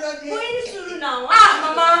 Mo ní sùúrù náà.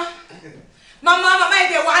 Mama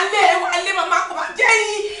ẹ̀dẹ̀ wà lé mama kò bá jẹ́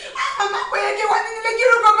yìí. Mama kò yẹ kí wà nínú ilé kí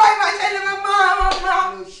irú bàbá yìí máa ṣẹlẹ̀ mama.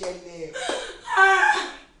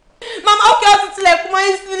 Mama ó kẹ́ ọ́ ti tilẹ̀kùn mọ́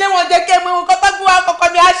ilé wọn jẹ́ kí ẹ mọ ìwọ̀n kọ́tà gbé wa kọ̀kọ́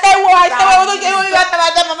mi aṣẹ́wó tó ṣe wọ́n yóò tẹ̀lé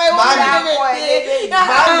ajá mama ìwọ̀n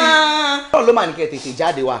Báwo ló máa ní kẹ́ tètè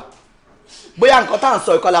jáde wá? Bóyá nǹkan tá à ń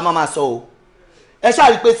sọ ìkọlá máa sọ o. Ẹ ṣáà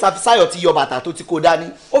rí i pé Fisayo ti yọ bàtà tó ti kó dání.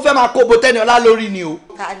 Ó fẹ́ máa kóbo Tẹ́niọlá lórí ni o.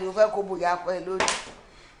 Ta ni o fẹ́ kóbo ya pẹ́ lórí?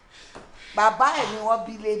 Bàbá ẹ̀ ni wọ́n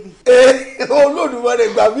bí lébi. Olódùmarè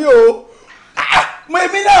gbà mí o.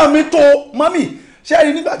 Èmi náà mi tó mọ́mì ṣé ẹ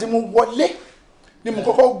rí nígbà tí mo wọlé ni mo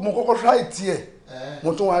kọ́kọ́ ṣáì tiẹ̀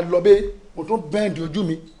mo tún wá lọ bẹ́ẹ̀ mo tún bẹ́ẹ̀ndì ojú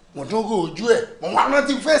mi mo tún rò ojú ẹ̀ mo wá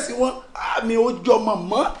rántí fèsì wọn àmì ó jọ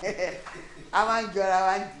mọ̀mọ́. A máa ń jọra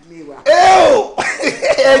wá nílé wa.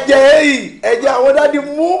 Ẹ̀jẹ̀ àwọn dádì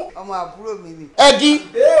mú. Ọmọ àbúrò mi ni. Ẹ̀gín.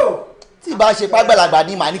 Tí ìbá ṣe pàgbàlagbà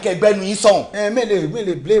ni màá ní kẹ́ gbẹ́nu yín sọ̀hún.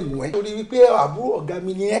 Mẹ́lẹ̀ blame ẹ̀. Torí wípé àbúrò ọ̀gá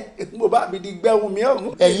mi ni ẹ́ mo bá mi di gbẹ́hùn mi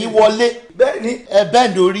ọ̀hún. Ẹ̀yin wọlé. Bẹ́ẹ̀ni. Ẹ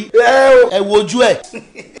bẹ́ẹ̀ lórí. Ẹ wojú ẹ̀.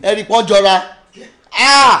 Ẹ rí pọ́n jọra.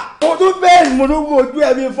 Mo tún bẹ́ẹ̀ ni mo tún wo ojú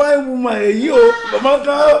ẹ̀ mi fine woman èyí o. Bàbá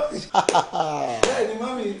kan. Bẹ́ẹ̀ni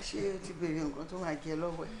mami. Ṣé o ti béèrè nǹkan tó máa jẹ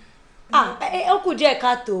lọ́wọ́ ẹ̀. Ó kù díẹ̀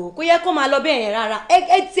káàtó kò yẹ kó máa lọ bẹ́ẹ̀ yẹn rárá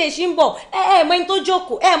tí èsì ń bọ̀ mọ ẹni tó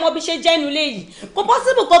jókòó mọ bí ṣe jẹ́ inú ilé yìí kò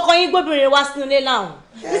pọ́sibù kankan yín gbóbìnrin wá sínú ilé láwọn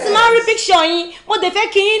mo ti máa ń rí píkṣọ yín mo dẹ̀ fẹ́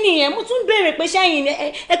kí yín nìyẹn mo tún béèrè pé sẹ́yìn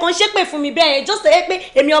ẹ kàn ṣépè fún mi bẹ́ẹ̀ yẹn just ẹ pé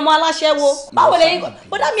èmi ọmọ aláṣẹ́wó báwo lẹ́yìn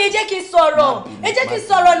bọ́dá mi ẹ jẹ́ kí n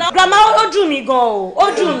sọ̀rọ̀ náà grandma ó dùn mí gan o ó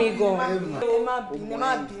dùn mí gan. ẹ má bínú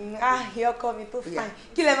ìyá ọkọ mi tó fine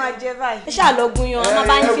kí lẹ máa jẹ báyìí. ẹ ṣáà lọ gún yan ọmọ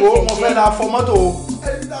bá yín fi ẹ wo mo fẹ́ la fọ mọ́tò o.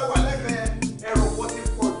 ẹni tá a wà lẹ́gbẹ̀ẹ́ ẹ̀rọ wọ́n ti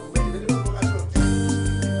pọ̀ jù méjì lẹ́nu tó ká jọ.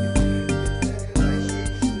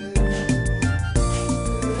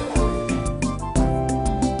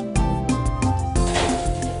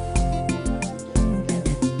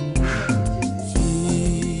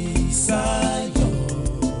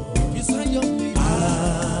 Fisayo mi.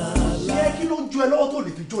 ṣé kí ló ń ju ẹ lọ́wọ́ tó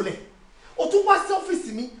lè fi jólẹ̀ o tún wá sí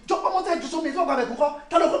ọ́fíìsì mi jọ pé mọ́tà ìjọsọ mi ìfẹ́ ọ̀gá mi kúkọ́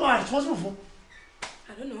tá ló kọ́ máa responsible fún.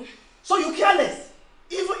 I don't know. So you careless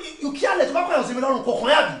even you careless bá kọ́ ẹ̀yàn sí mi lọ́rùn kọ̀ọ̀kan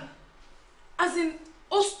yàbí. As in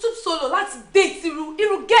o stoop solo láti date irú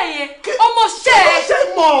gẹ́ yẹn ọmọ ṣẹ́ ẹ. kí ló ṣe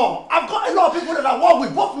mọ̀ I've got a lot of people that I work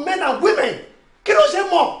with both men and women kí ló ṣe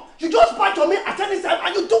mọ̀ you just patch on me at any time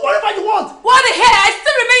and you do whatever you want. What the hell? I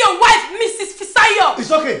still remain your wife, Mrs. Fisayo.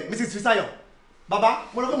 It's okay, Mrs. Fisayo. Baba,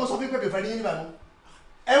 mo lọ pé mo sọ fún pé bèfẹ́ ní yín nígbà mọ́.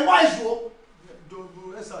 Ẹ wá ìṣó.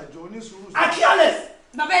 Dodo ẹsẹ̀ àjọ ní sùúrù. I careless.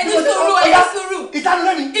 Bàbá ẹ ní sùúrù ẹ ní sùúrù.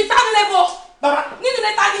 Ìtanulẹ̀ mi. Ìtanulẹ̀ bọ̀. Baba. Nínú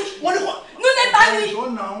lẹ́tà ni. Wọ́n ní kọ́. Nínú lẹ́tà ni.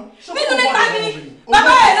 Nínú lẹ́tà ni.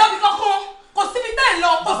 Bàbá ẹ lọ bí kankan. Kò síbi tẹ́ ẹ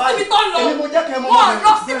lọ, kò síbi tó lọ. Èmi mo jẹ́ kẹ́ ẹ mọ́ mọ́ Wọ́n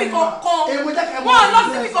lọ síbi kankan. Èmi mo jẹ́ kẹ́ ẹ mọ́ Wọ́n lọ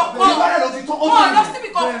síbi kankan. Ìbára lọ ti tán. Wọ́n lọ síbi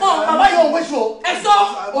kankan. Bàbá yóò wéṣù o. Ẹ̀sọ́.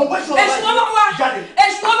 Òwéṣù o. Èṣù ọlọ́wà.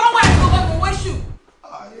 Èṣù ọlọ́wà ẹ̀sọ́ gbogbo wéṣù.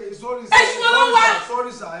 Èṣù ọlọ́wà.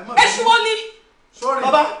 Èṣù wọn ni.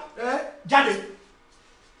 Bàbá jáde.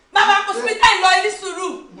 Bàbá kò síbi tẹ́ ẹ lọ ẹni sùúrù.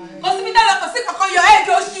 Kò síbi tẹ́ ẹ lọ kò sí kankan yọ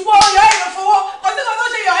ẹ́ẹ̀dì òṣìwọ́ yọ ẹ́ẹ̀dì òfowó. Kò sí kankan tó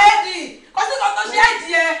ṣe yọ ẹ́ẹ̀dì. Kò sí kankan tó ṣe ẹ́ẹ̀dì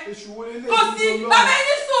ẹ. Kò sí bàbá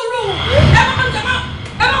ẹni sùúrù.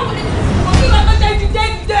 Ẹ má wò ní kò sí kankan tó ṣe dídé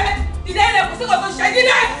ilẹ̀ kò sí kankan tó ṣe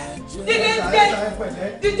dídé.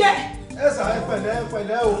 Ẹ sà ẹ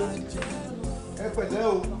pẹ̀lẹ́ o. Ẹ pẹ̀lẹ́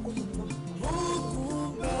o.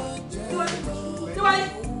 Tiwale.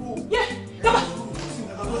 Yẹ bàbá.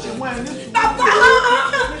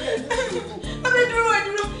 Bàbá dúró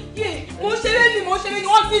yé mo ṣeré ni wọ́n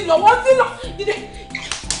ti lọ dídé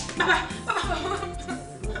bàbá.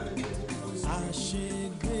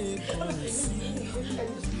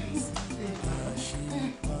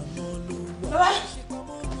 Bàbá.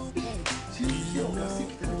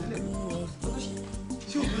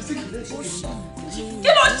 Kí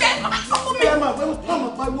ló ṣe? Sọ fún mi. Ẹ máa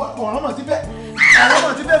pa ìwọ ọ̀rọ̀ mà ti bẹ́. Ọ̀rọ̀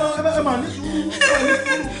mà ti bẹ́ ẹ máa ní sùúrù.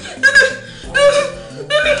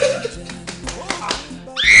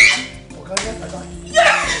 Ọ̀gá ní àtàkà.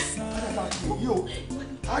 Àtàkà kì í yóò.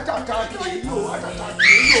 Àtàkà kì í yóò. Àtàkà kì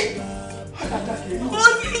í yóò. Àtàkà kì í yóò.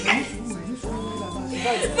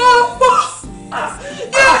 Mo pọ̀.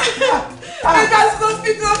 Ẹ ká sí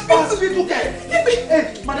hospital kẹ̀.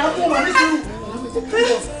 Madame mo wà ní sùúrù.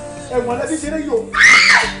 Ẹ̀wọ̀n lẹ́bí ṣeré yìí o.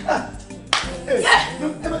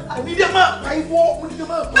 Ní dẹ́ máa pa ìwọ, mo ní dẹ́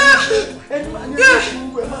máa pa ìwọ. Ẹni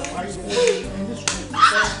sùúrù ẹ máa pa ìwọ.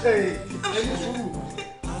 Ẹni sùúrù.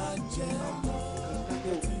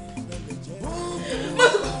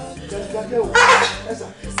 Gàgẹ́ o. Ẹ̀sà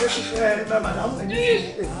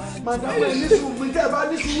màdàmú ẹni sùúrù mi tẹ́ ẹ bá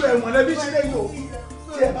ní sùúrù ẹ̀wọ̀n lẹ́bí ṣeré yìí o.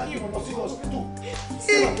 Tí ẹ bá ní ọ̀nà sí hospital.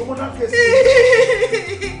 Ṣé wà tó mọ́tà kẹ́sì?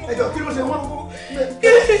 Ẹjọ́ kí ló ṣe wọ́n?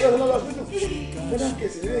 Mọ́tà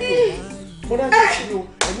kẹ́sì rẹ̀ yìí o. Mọ́tà kẹ́sì ni o.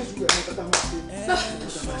 Ẹni sùúrù ẹ̀wọ̀n kátà máa ṣe.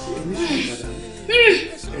 Ẹni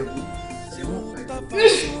sùúrù kátà.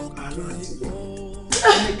 Àlọ́ àti ìyá.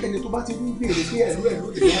 Ẹnikẹ́ni tó bá ti ń béèrè pé ẹ̀lú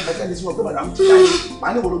ìdílé wọn bàjẹ́ ní sí wọn pé màdàmú ti jáde. Màá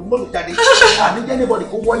ní wọ̀lọ̀ gbọ́dọ̀ jáde. Àní jẹ́ níbọ̀dì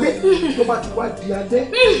kó wọlé. Tó bá ti wá di alẹ́.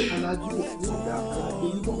 Alájú òfin ọ̀dà alágbé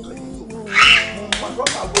nígbà kan yìí o. Mo máa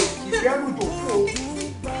tọ́ka wo ìgbẹ́rù jòkú o.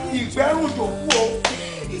 Ìgbẹ́rù jòkú o.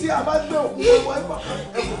 Tí a bá gbé òkú wọn wá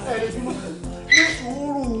ẹ̀kọ́ ẹ̀rẹ́ bínú ní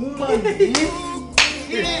sùúrù ń mà nìyí.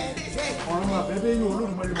 Ọ̀run àbẹ́bẹ́ yín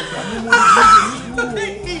Olódùmarè mọ̀gbà mímú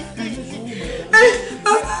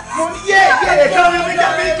mo ní yé ẹ̀ka mi mi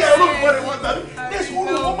jáde kí Olódùmarè mọ̀gbà mí ní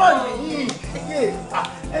sùúrù ń mà nìyí.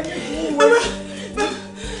 Ẹni sùúrù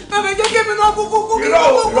bàbá jẹ́ kí mi náà kú. Irọ́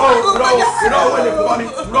wẹ̀lẹ̀ kó bá mi.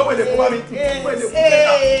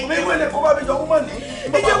 Wẹ̀lẹ̀ kó bá mi jọ kó má ní.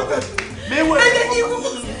 Mi wẹ̀lẹ̀ kó bá mi.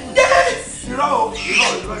 Irọ́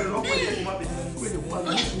wẹ̀lẹ̀ kó bá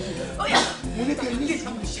mi. Mo ní kí ẹni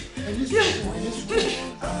sùúrù.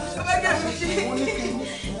 Bàbá jẹ́ mi ṣe.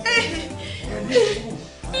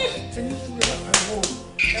 Ẹni sùúrù ẹ má pariwo.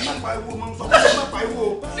 Ẹ má pariwo, mo ń sọ pé ẹ má pariwo.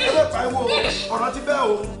 Ẹ má pariwo. pariwo ọ̀rọ̀ ti bẹ́ẹ̀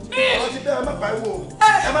o ọ̀rọ̀ ti bẹ́ẹ̀ ẹ má pariwo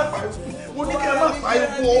ẹ má pariwo mo ní kí ẹ má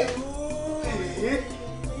pariwo.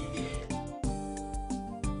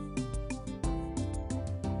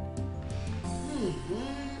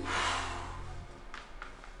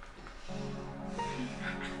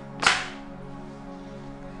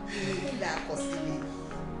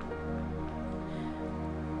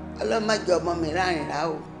 ọlọ́mọjọ ọmọ mi ráàrin rà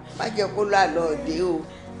o má jẹ́ kó lọ àlọ́ òde o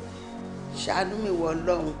ṣàánú mi wọ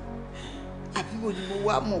ọlọ́run àbí wo ni mo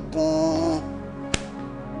wá mọ̀ gan-an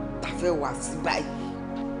tá a fẹ́ wá sí báyìí.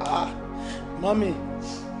 mọ́mì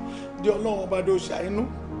di ọlọ́run ọba tó ṣàánú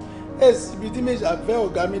èsì ibi tí mi ṣàfẹ́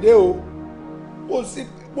ọ̀gá mi dé o mo sì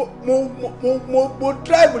mo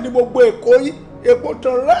drive ní gbogbo èkó yìí èkó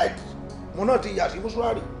tán right mo náà ti yà sí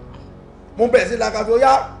mọ́ṣúárì mo bẹ̀rẹ̀ sí làkàfẹ́ ó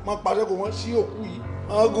yá mo pàṣẹ kò wọ́n sí òkú yìí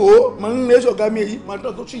ọgọ mo ń lé ṣọ̀gá mi èyí mo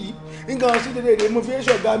tán tó sì yìí nǹkan sí dédé mo fi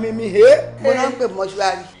ṣọ̀gá mi he. mo náà ń pè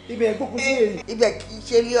mọ́ṣúárì. ibẹ̀ gbókùn sí èyí. ibẹ̀ kì í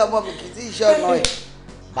ṣe ilé ọmọ mi kì í sí iṣẹ́ ọ̀nà ẹ̀.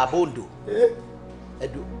 bàbá Ondo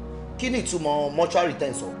ẹ̀dùn kí ni ìtumọ̀ mọ́ṣúárì tẹ̀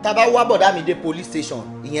ń sọ. tá a bá wá bọ̀dá mi dé police station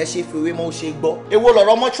ìyẹn ṣe fi ewé mọ́ ó ṣe gbọ́. èwo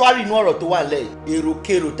lọ̀rọ̀ mọ́ṣúárì inú ọ̀rọ̀ tó wà nílẹ̀ èrò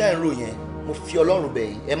kèrò tẹ̀ ń rò yẹn mo fi Ọlọ́run bẹ̀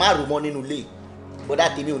yín ẹ má rò mọ́ nínú ilé bọ́dà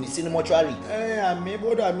tèmi ò ní sí ní mọ́ṣúárì. àmì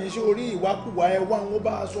bọ́dà mi ṣe orí ìwákùwà ẹ wá wọn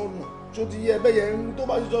bá a sọnù tó ti yẹ bẹ́ẹ̀ yẹn tó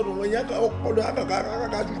bá ti sọnù wọn yẹn ọpọlọ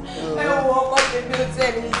àkàkà jù. ẹ wo ọkọ tèmi ò tẹ̀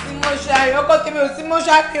mí sí mọ́ṣúárì ọkọ tèmi ò sí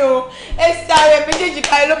mọ́ṣúárì o ẹsẹ̀ ààrẹ méjèèjì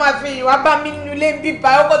káyọ̀ ló máa fi ìwà bá mi nínú ilé ń bíbá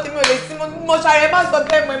ọkọ tèmi ò lè sí mọ́ṣúárì ẹ má sọ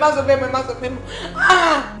bẹ́ẹ̀ mọ́ ẹ má sọ bẹ́ẹ̀ mọ́ ẹ má sọ bẹ́ẹ̀ mọ́.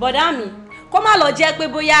 bọ̀dá mi kó má lọ jẹ́ pé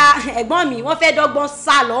bóyá ẹ̀gbọ́n mi wọ́n fẹ́ dọ́gbọ́n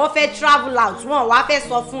sá lọ wọ́n fẹ́ travel out wọn wá fẹ́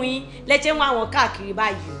sọ fún yín lẹ́jẹ̀ wọn àwọn káàkiri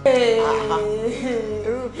báyìí.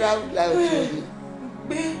 irú travel out yìí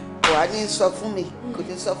kò wá ní sọ fún mi kò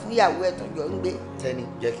ní sọ fún ìyàwó ẹ̀ tó jọ ń gbé. tẹ́ni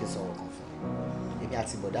jẹ́ kí n sọ̀rọ̀ kan fún èmi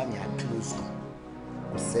àti bọ̀dá mi à close kan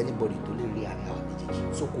kò sẹ́nibọ̀dì tó lè rí àmì àwọn méjèèjì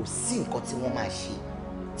so kò sí nǹkan tí wọ́n máa ṣe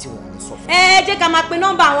tí wọ́n ní sọ fún mi. ẹ jẹ́ ká máa pe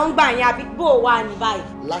nọ́mbà wọn gbà yẹn àbí bó o wà ní báyìí.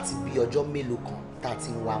 láti bí ọjọ́ mélòó kan tá a ti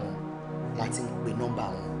ń wá wọn láti ń pe nọ́mbà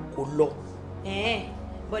wọn kó lọ.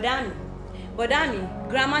 bọ̀dá mi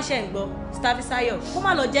girama ṣe ń gbọ́ Fisayo kó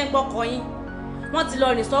má lọ jẹ́ ń gbọ́ kọyín wọ́n ti lọ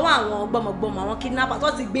rìn sọ́wọ́ àwọn gbọmọgbọmọ àwọn kidnapper tó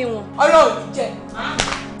ti gbé wọn. Ọlọ́run ní jẹ́.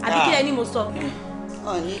 àbí kílẹ̀ ni mo sọ.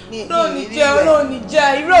 Ọlọ́run ní jẹ́ Ọlọ́run ní jẹ́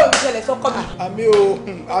irú òní ṣẹlẹ̀ sọ́kọ mi.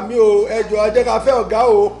 àmì o ẹjọ́ ẹ jẹ́ ká fẹ́ ọ̀gá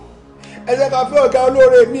o ẹ jẹ́ ká fẹ́ ọ̀gá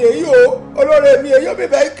olóore mi èyí o olóore mi èyí o mi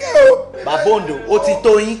bẹ́ẹ̀ ké o. bàbá Ondo ó ti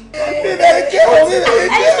tó yín. mi bẹ́ẹ̀ ké o mi bẹ́ẹ̀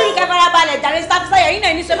ké o. ẹni sùn kẹ́ farabalẹ̀ jàre Fisayo yín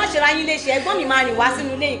náà ní sọ ẹ má ṣe ra yín léṣe ẹ̀gbọ́n mi máa rìn wá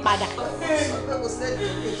sínú ilé ìpadà.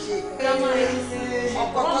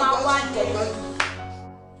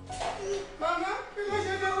 Mama, kí ló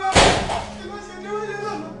ṣe dé wá? Kí ló ṣe dé wálé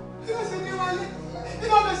mama? Kí ló ṣe dé wálé? Kí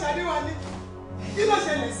ló lọ ṣàdé wálé? Kí ló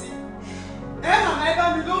ṣẹlẹ̀ sí? Màmá ẹ bá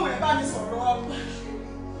mi lóhùn ẹ bá mi sọ̀rọ̀.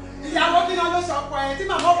 Ìyàwó kí ló ṣe ọkọ ẹ tí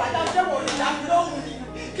màmá ọ̀bàdà ṣé wò ní ìyàwó lóhùn ni?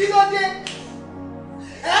 Kí ló dé?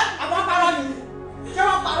 Àwọn parọ́ ni. Ṣé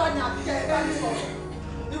wọ́n parọ́ ni àbí kẹ́ ẹ bá mi sọ̀rọ̀?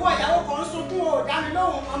 Ìwọ ìyàwó kan ń sunkún o dá mi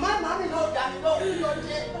lóhùn. Màmá màmí náà dá mi lóhùn. Kí ló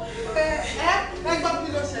dé? Ẹ gbọ́ kí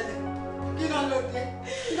ló ṣẹlẹ̀? Kí ló ló dé?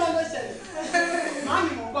 Kí ló ló ṣẹlẹ̀?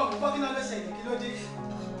 Màámi mò ń gbọ́ kí ló ló ṣẹlẹ̀? Kí ló dé?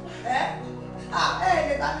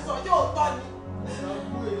 Lè bá mi sọ yóò tọ́ ni.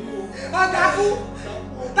 Ọ̀gá kú.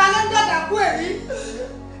 Ta ló ń jọ̀gà kú èyí?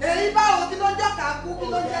 Èyí báwo kí ló ń jọ̀gà kú? Kí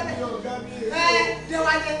ló ń jẹ́ bẹ́ẹ̀?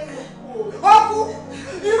 Déwálé. Ó kú.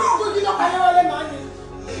 Irú òkú kí ló padé wálé màámi?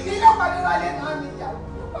 Kí ló padé wálé màámi? Ìyàwó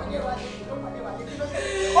kí ló padé wálé? Kí ló padé wálé? Kí ló ṣe?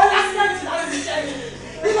 Ó lásìkò láti fi ṣe yìí.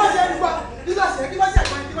 Kí ló ṣe ń gbọ́? Kí ló ṣe? Kí ló ṣe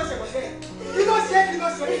àgbọ̀n? Kí ló ṣe wọ̀ṣẹ́? Kí ló ṣe? Kí ló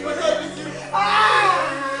ṣe? Kí ló ṣe?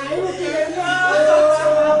 Irú kí lè ní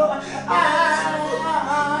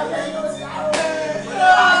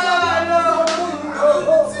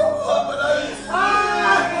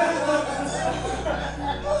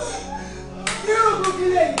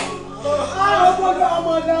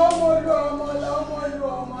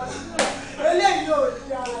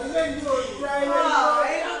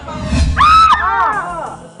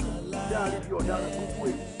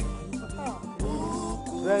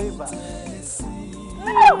Very bad.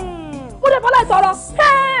 Mo lè fọlá ìsọ̀rọ̀.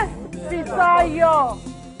 Fisayo.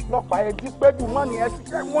 Lọ́pàá ẹ̀ jí pé jù mọ́ ni ẹ ti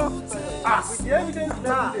jẹ́ wọ́n. With the evidence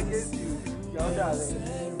leveled against you, your order arrest.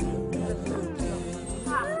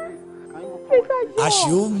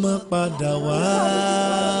 Àṣé ó máa padà wá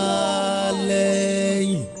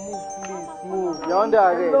lẹ́yìn. Your order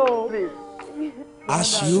arrest, please.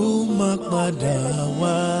 Àṣé ó máa padà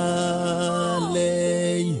wá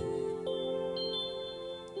lẹ́yìn.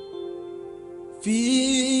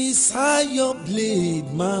 Fisayo blade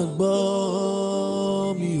máa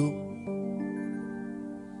gbọ́ mi o.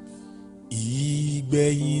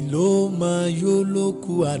 ìgbẹ̀yìn ló máa yó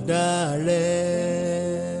lókù àdá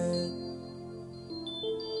rẹ̀.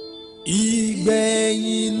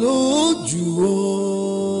 Ìgbẹ̀yìn lójú ó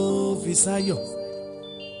Fisáyọ̀.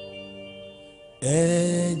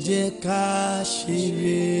 Ẹ jẹ́ ká ṣe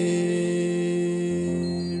rere.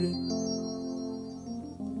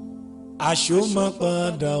 Aṣọ máa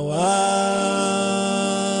padà wá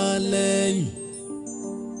lẹ́yìn.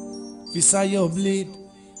 Fisáyọ̀ Blade.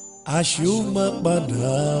 Aṣọ máa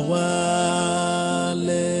padà wá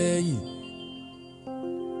lẹ́yìn.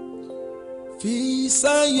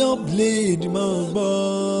 Fisáyọ̀ Blade máa gbọ́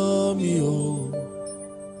mi o.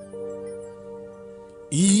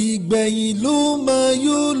 Ìgbẹ̀yìn ló máa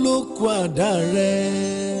yó lóko àdá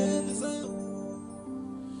rẹ̀.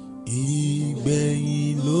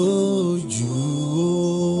 Ìgbẹ̀yìn lójú o.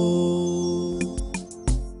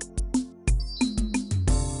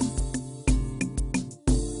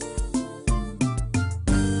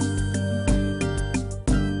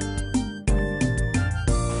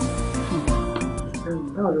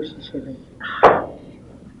 Báwo ló ṣe ṣẹlẹ̀?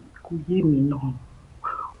 Kò yé mi náà,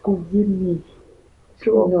 kò yé mi. Ṣé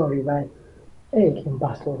wọ́n náà rí báyìí? Kí n bá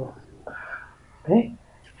sọ̀rọ̀.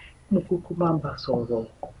 Mo kúkú máa ń bá sọ̀rọ̀.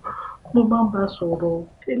 Mo máa ń bá sọ̀rọ̀.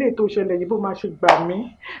 Eléyìí tó ṣẹlẹ̀ yìí bó máa ṣe gbà mí,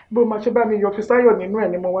 bó máa ṣe bá mi yọ Fisáyọ̀ nínú ẹ̀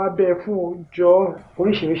ni mo wá bẹ́ẹ̀ fún òòjọ́.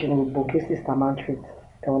 Oríṣiríṣi ni gbogbo cases ta máa ń treat,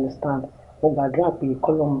 I understand. Mo gbàdúrà pé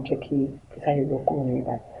kọ́lọ́mù jẹ́ kí Fisáyọ̀ yọ kúrò ní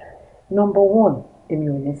ibà. Number one, èmi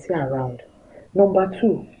ò ní sí around. Number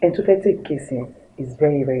two, ẹni tó fẹ́ take case yẹn is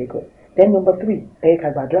very very good. Then number three, ká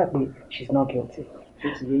gbàdúrà pé she's not guilty.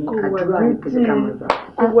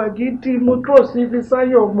 Kò wà gidi, mo trust sí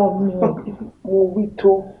Fisáyọ̀ ọmọ mi. Mo wí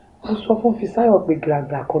tó, mo sọ fún Fisáyọ̀ pé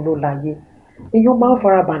gbàgbà kan ló láyé. Èèyàn máa ń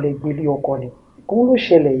farabalẹ̀ gbélé ọkọ ni. Òun ló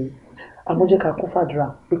ṣẹlẹ̀ yìí. Àmọ́ jẹ́ ká kún fàdúrà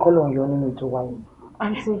pé kọ́lọ̀ ń yọ nínú ètò wa yìí.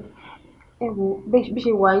 Àǹtí, ẹ wo bí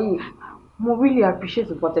ṣe wà yìí, mo really appreciate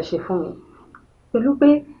nǹkan tẹ́ ṣe fún mi. Pẹ̀lú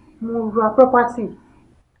pé mo ra property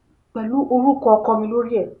pẹ̀lú orúkọ ọkọ mi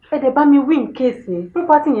lórí ẹ̀. Ẹ dẹ̀ bá mi win case yẹn,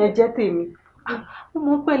 property yẹn jẹ́ tèmi. Mo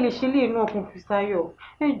mọ̀ pé lè ṣe lè náà fún Fisáyọ̀.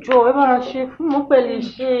 Ẹ jọ̀ọ́ ẹ bá ṣe fún mo pé lè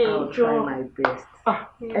ṣe é. I'll try my best.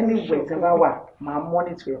 Anyway, tí wọ́n wà, máa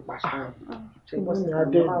monitor ẹ̀ pàṣẹ. Ṣé bó ṣe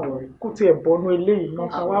adé kó tiẹ̀ bọ́nú eléyìí náà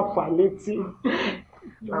ká wá fà létí.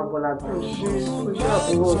 Lábọ́lábọ́. Ó ṣe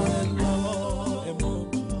àbúrò.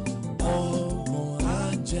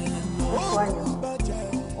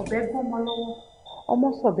 Ọ̀bẹ gbọ́n ọmọ lọ́wọ́. Ọmọ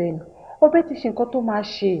sọ̀bẹ ni. Ọ̀bẹ ti ṣe nǹkan tó máa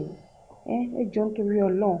ṣe. Ẹ jọ̀ọ́ nítorí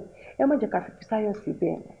Ọlọ́run. Ẹ má jẹ́ ká fi Fisáyọ̀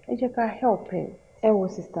síbẹ̀. Ẹ jẹ́ ká help ẹ. Ẹ wo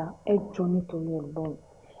sista, ẹ jọ̀ọ́ nítorí Ọlọ́run.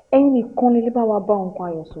 Ẹ̀yin nìkan lè bá wa bá nǹkan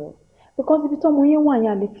ayọ̀ sọ̀rọ̀. Because ibi tọ́mọ yẹn wà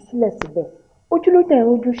yẹn a lè fi sílẹ̀ síbẹ̀. Ojú ló tẹ̀ ń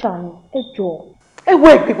rojú ṣàánú. Ẹ jọ̀ọ́. Ẹ wo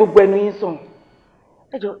èpè gbogbo ẹnu yín sàn.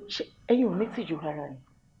 Ẹ jọ̀ọ́ ṣé ẹ̀yin ò ní tìjú rárá ni?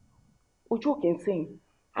 Ojú òkè ń sìn.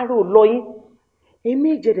 Ara ò lọ yín. Èmi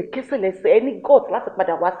ìjẹ̀dẹ̀ kẹsẹ̀ lẹ́sẹ̀ ẹ ní gut láti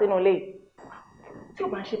padà wá sínú ilé yìí. Tí ò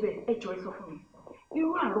bá ń ṣe bẹ́ẹ̀, ẹ jọ̀ọ́ ẹ sọ fún mi.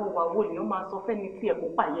 Irú àrò wà wo lèèyàn máa sọ fẹ́ni tí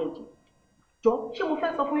ẹ̀kún pààyà ẹ̀jẹ̀? Jọ ṣé mo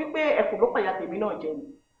fẹ́ sọ fún yín pé ẹ̀kún ló pààyà tèmi náà jẹ ni?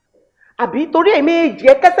 Àbí torí èmi èjì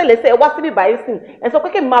ẹ kẹsẹ̀ lẹ́sẹ̀ ẹ wá síbí báyìí sìn ẹ sọ pé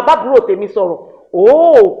kí n máa bá àbúrò tèmi sọ̀rọ̀.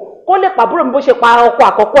 Óò kó lè pàbúrò mi bó ṣe pa ọkọ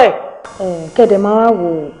àkọ́kọ́ ẹ̀. Kẹ̀dẹ̀ máa wá wo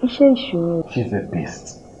iṣẹ́ ìṣúná. She's a beast.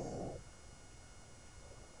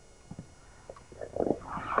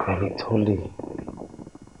 Ẹni tó lè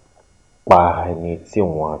pa ẹni tí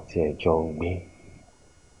òun àti ẹjọ́ ń gbé.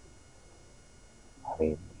 I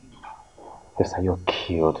mean, Fisayo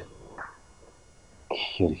killed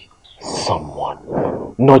someone,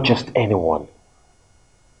 not just anyone.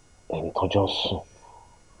 Ẹni tọ́jọ́ sùn,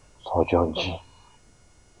 tọ́jọ́ jí.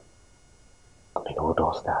 I mean, who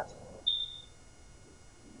does that?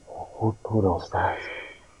 Who does that?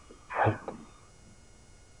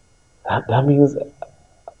 Like, that means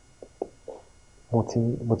mo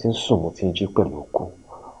ti ń sùn, mo ti ń jí pẹ̀lú òkú.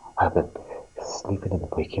 I've been sleeping and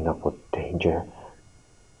waking up with danger.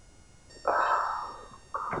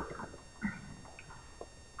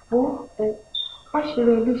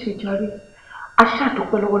 Àṣírí ilé ṣe jàre.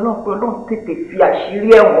 Aṣáàdúpẹ́ lọ́wọ́ náà pé Ọlọ́run tètè fi àṣírí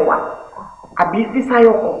ẹ̀wọ̀n wá. Àbí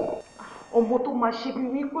Fisáyọ̀ kan. Ọmọ tó máa ṣe bí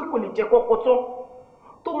wípé kò lè jẹ kọ́kọ́ tán.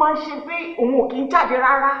 Tó máa ń ṣe bí òun ò kì í jáde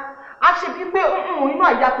rárá. Á ṣe bí pé inú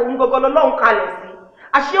àyà tòun gangan lọ́lọ́run kalẹ̀ sí.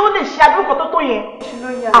 Àṣé ó lè ṣe adúrúkọ tó tó yẹn.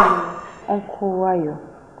 Uncle Ayọ̀,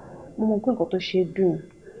 mo mọ̀ pé nǹkan tó ṣe dùn.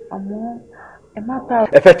 Àmọ́ ẹ má ta.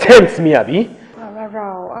 Ẹ fẹ́ tempt me, àbí? Rárá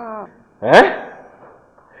o.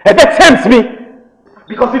 Ẹ fẹ́ tempt me?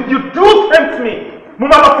 Because if you do tempt me, mo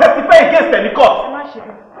máa lọ testify against ẹ ní court. Ẹ má ṣe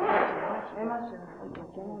ẹ má ṣe.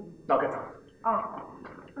 Now get out.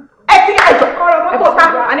 Ẹ ti àìjọ kọ́rọ̀ mọ́tò ta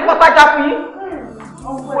àníkọ́ta já fún yín.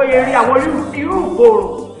 Ó yẹ rí àwọn irú ìgboro.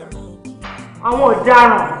 àwọn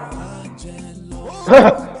ọ̀daràn.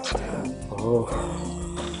 Oh,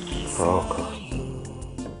 okay.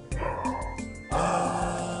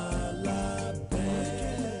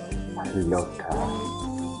 I loved her.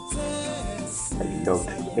 I loved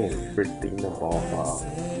everything about her.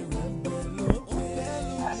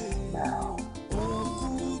 Her smell,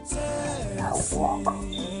 her walk,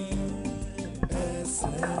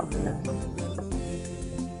 her calmness,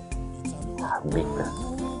 her meekness.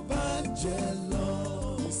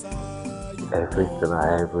 Everything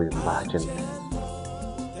I ever imagined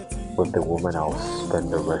with the woman I'll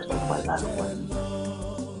spend the rest of my life with.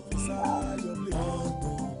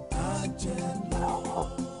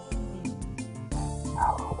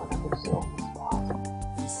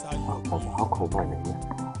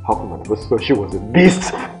 How come I never saw she was a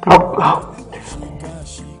beast? How?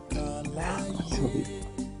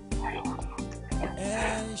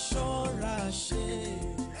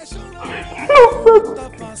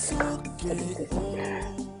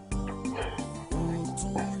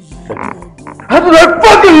 How did I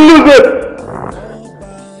fucking lose it?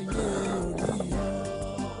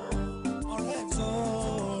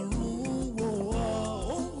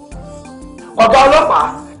 Ọ̀gá ọlọ́pàá,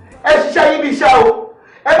 ẹ ṣiṣẹ́ yín bí iṣẹ́ o.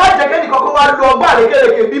 Ẹ má jẹ́ kẹ́ni kankan wá lu ọgbà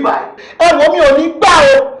àrékèrèké bíbà. Ẹ wo mi ò ní gbà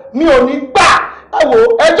o, mi ò ní gbà. Ẹ wo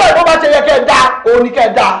ẹjọ́ ìbọn bá ṣe yẹ kẹ́ ẹ dá, òun ni kẹ́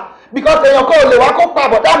ẹ dá. Because èèyàn kan ò lè wá kó pa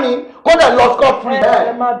bọ̀dá mi kó dẹ̀ lọ scot free.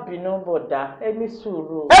 Ẹ má bínú bọ̀dá, ẹ ní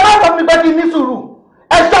sùúrù. Ẹ má sọ fún mi pé kí n ní sùúrù.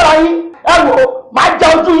 Ẹ ṣọ́ra yín, ẹ wo máa já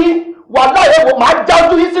ojú yín, wàhálà ẹ wo máa já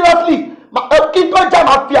ojú yín seriously. Kí tó jẹ́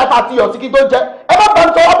máa fi ata àti iyọ̀ sí kí tó jẹ́. Ẹ má bá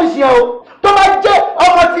mi sọ rọ́bìṣì yẹn o. Tó bá jẹ́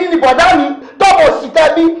ọmọ tí ní bọ̀dá mi tọ́mọ òsì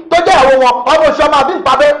tẹ́bí tó jẹ́ àwọn wọn ọmọ òsì ọmọ àbí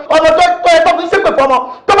ìpàbẹ́ ọmọ tó yẹ tó fi ṣépè fọmọ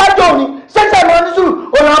tó bá jẹ́ òní ṣẹ́ṣẹ́ ìmọ̀ ní sùúrù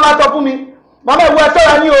òun àwọn máa sọ fún mi màmá ìwọ ẹ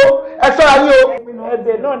ṣọ́ra yín o ẹ ṣọ́ra yín o.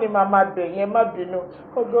 ẹ̀bẹ̀ náà ni màmá bẹ̀ yẹn má bínú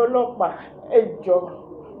ọ̀gá ọlọ́pàá ẹ jọ̀ọ́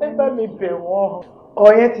ẹ bá mi bẹ̀ wọ́n.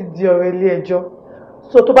 ọ̀rọ̀ yẹn ti di ọ̀rọ̀ ilé ẹjọ́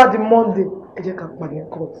so tó bá di Monday ẹ jẹ́ ká pàdé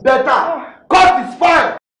court. better court is fine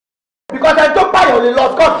because ẹ tó pààyàn lè lọ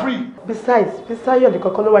scot free. besides Fisayo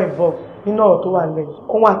nìkan kan ló wà involved nínú ọ̀rọ̀ tó wà lẹ́yìn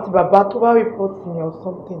òun àti bàbá tó bá report yẹn or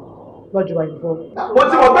something lọ́jọ́ wà involved. mo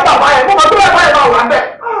ti mọ̀ pé bàbá yẹn mo mọ̀ pé bàbá yẹn máa wà bẹ́ẹ̀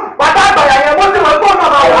bàbá àgbàyà yẹn mo ti mọ̀ pé òun náà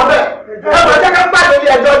máa wà bẹ́ẹ̀ ẹ mọ̀ jẹ́ ká pàdé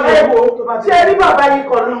ilé ẹjọ́ ni. ẹ wo ṣé ẹ rí bàbá yìí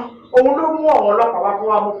kan náà òun ló mú àwọn ọlọ́pàá wá fún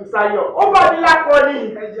wa mo Fisayo ó bá mi lákọ ni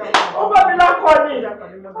ó bá mi lákọ ni.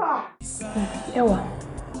 Ẹwà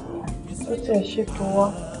ó ti ẹ̀ ṣètò wa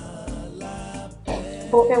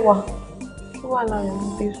ó Ẹwà kí wà láàrin ní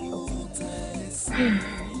bí sọ.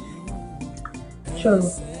 Ṣọ̀rọ̀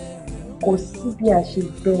kò sí bí a ṣe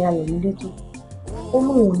bẹ ayọ̀ nílé tó ó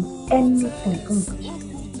lóun ní anything fún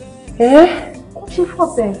ìgbésẹ̀. Ó ṣe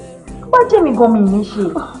fọ́bẹ̀ tó bá jẹ́ mi gan mi ní ṣe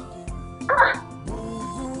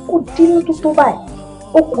ó dínú tó tó báyìí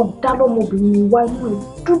ó kàn dá lọ́mọbìnrin wá inú ẹ̀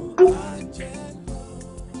dúdú.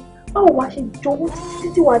 Báwo wá ṣe jọ̀wọ́ títí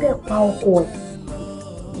tí wàá dẹ̀ pa ọkọ ẹ̀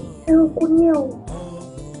ẹranko ní ẹ̀ o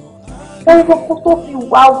ẹranko tó fi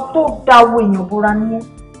wá tó da owó èèyàn bóra ní ẹ̀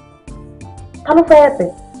ta ló fẹ́ ẹ̀bẹ̀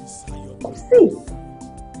kò sí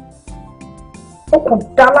ó kàn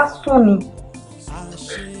dá lásán ni.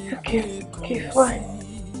 Okay, fine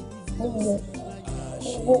mo mọ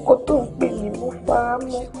gbogbo nǹkan tó ń pè mí mo fara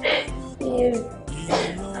mọ́ yes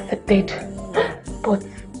accepted but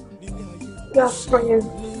you are friends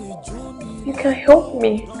you can help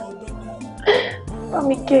me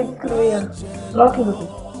mami get lawyer Lucky lóko.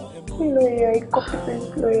 lawyer a competent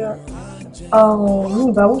lawyer. Mi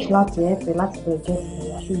ìbá wíṣ láti ẹ̀fẹ̀ láti bẹ̀rẹ̀ jẹ́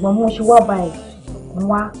ìsinmi ṣùgbọ́n mo ṣe wá báyìí mo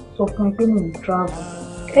wá sọ fún ẹ pé mo ń travel.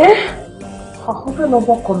 Ọkọ fẹ́ lọ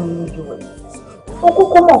bọ́kọ mi ní ìjọ rẹ̀. Ó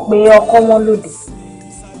kúkú mọ̀ pé ọkọ wọn lòdì.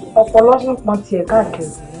 Ọpọlọ ṣì ń pọn tiẹ̀ káàkiri.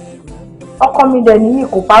 Ọkọ mi dẹ̀ níyì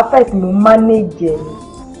kò perfect mo manage ẹ̀ ni.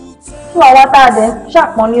 Fún àwa tá a dẹ̀ ń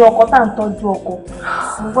ṣàpọ́nlé ọkọ tá à ń tọ́jú ọkọ.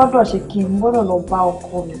 Mo gbọ́dọ̀ ṣe kí n gbọ́dọ̀ lọ bá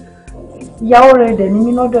ọkọ mi. Ìyàwó rẹ̀ dẹ̀ ní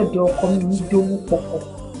mí lọ́dọ̀ dé ọkọ mi ní dówó pọ̀pọ̀.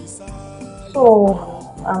 So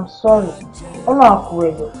I'm sorry. Ọlọ́run àkùrọ̀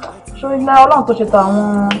ẹ̀yọ̀. Ṣé ilé Ọlọ́run tó ṣètò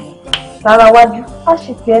àwọn tara wájú á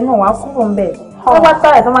sì tiẹ̀ náà wá kúrò ń bẹ̀. Wọ́n bá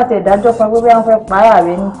táyà tó máa tẹ̀ dájọ́ fún ẹgbẹ́ bí wọ́n fẹ́ pààyà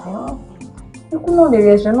rẹ̀ nísìnyí. Ikú náà lè rí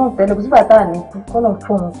ẹ̀ṣẹ̀ náà tẹ́lẹ̀ kò sí bàtà ní ikú kọ́nà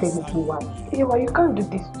fóun tẹ gbogbo wa. Ewa, you can't do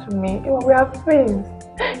this to me. Ewa, we are friends.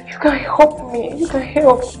 You can help me. You can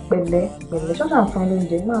help. Pẹ̀lẹ́ pẹ̀lẹ́ ṣọ́ṣà ń fún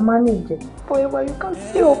oúnjẹ máa má ní ìjẹ. But Ewa, you can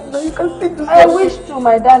help. No, you can still do I wish to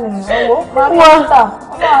my darling. Ọwọ́ máa ń tà.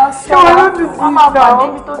 Wọ́n máa bà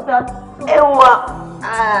níbi tó dáa. Ewa.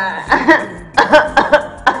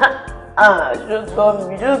 Ṣùgbọ́n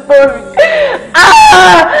mi.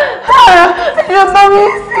 Ṣùgbọ́n mi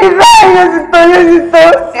sí báyìí yóò ti tó.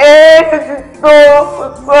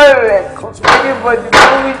 Anybody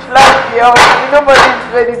who wish life help me. Nobody is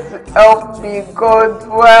ready to help me. God,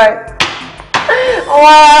 why?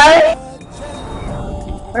 Why?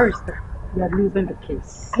 Barrister, we are losing the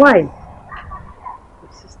case. Why?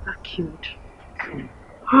 Your sister killed.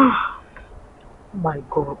 Oh my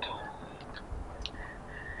God.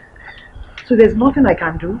 So there's nothing I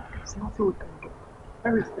can do? There's nothing we can do.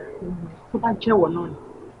 Barrister, so bad jail or none.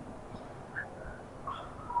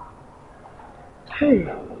 Hey,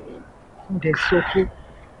 they're so cute.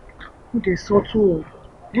 They're so too.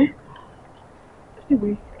 Eh?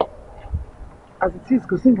 Anyway, as it is,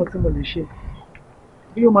 because what I'm share.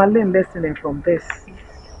 You might learn lesson from this.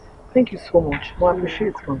 Thank you so much. I appreciate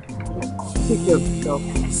it from you. Take care of yourself.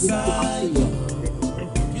 See you.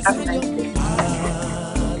 Have a nice day.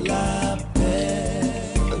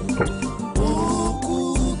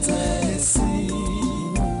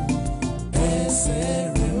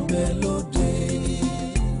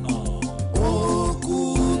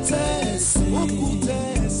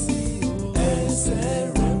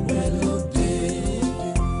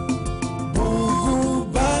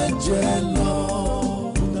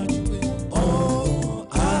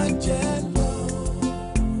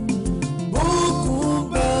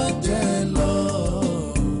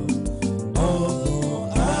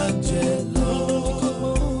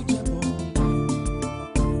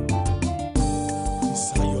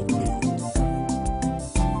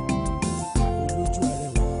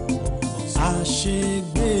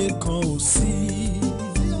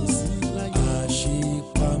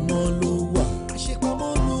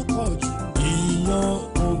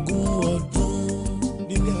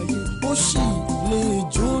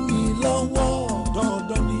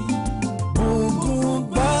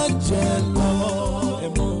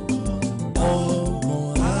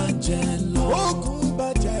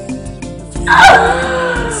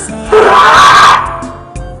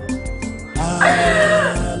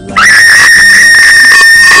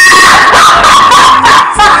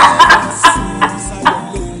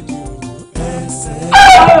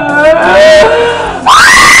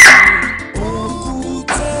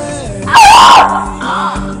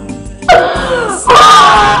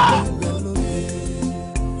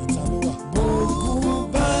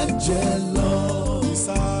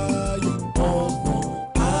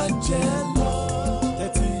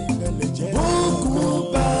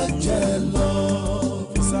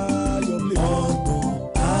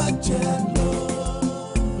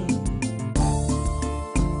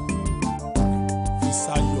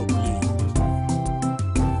 FISAYO BLADE.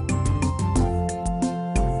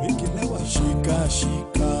 Ekelewa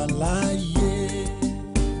ṣìkàṣìkà láyé.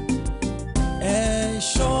 Ẹ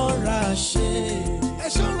ṣọ́ra ṣe.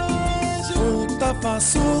 Ó tàfà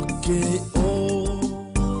sókè.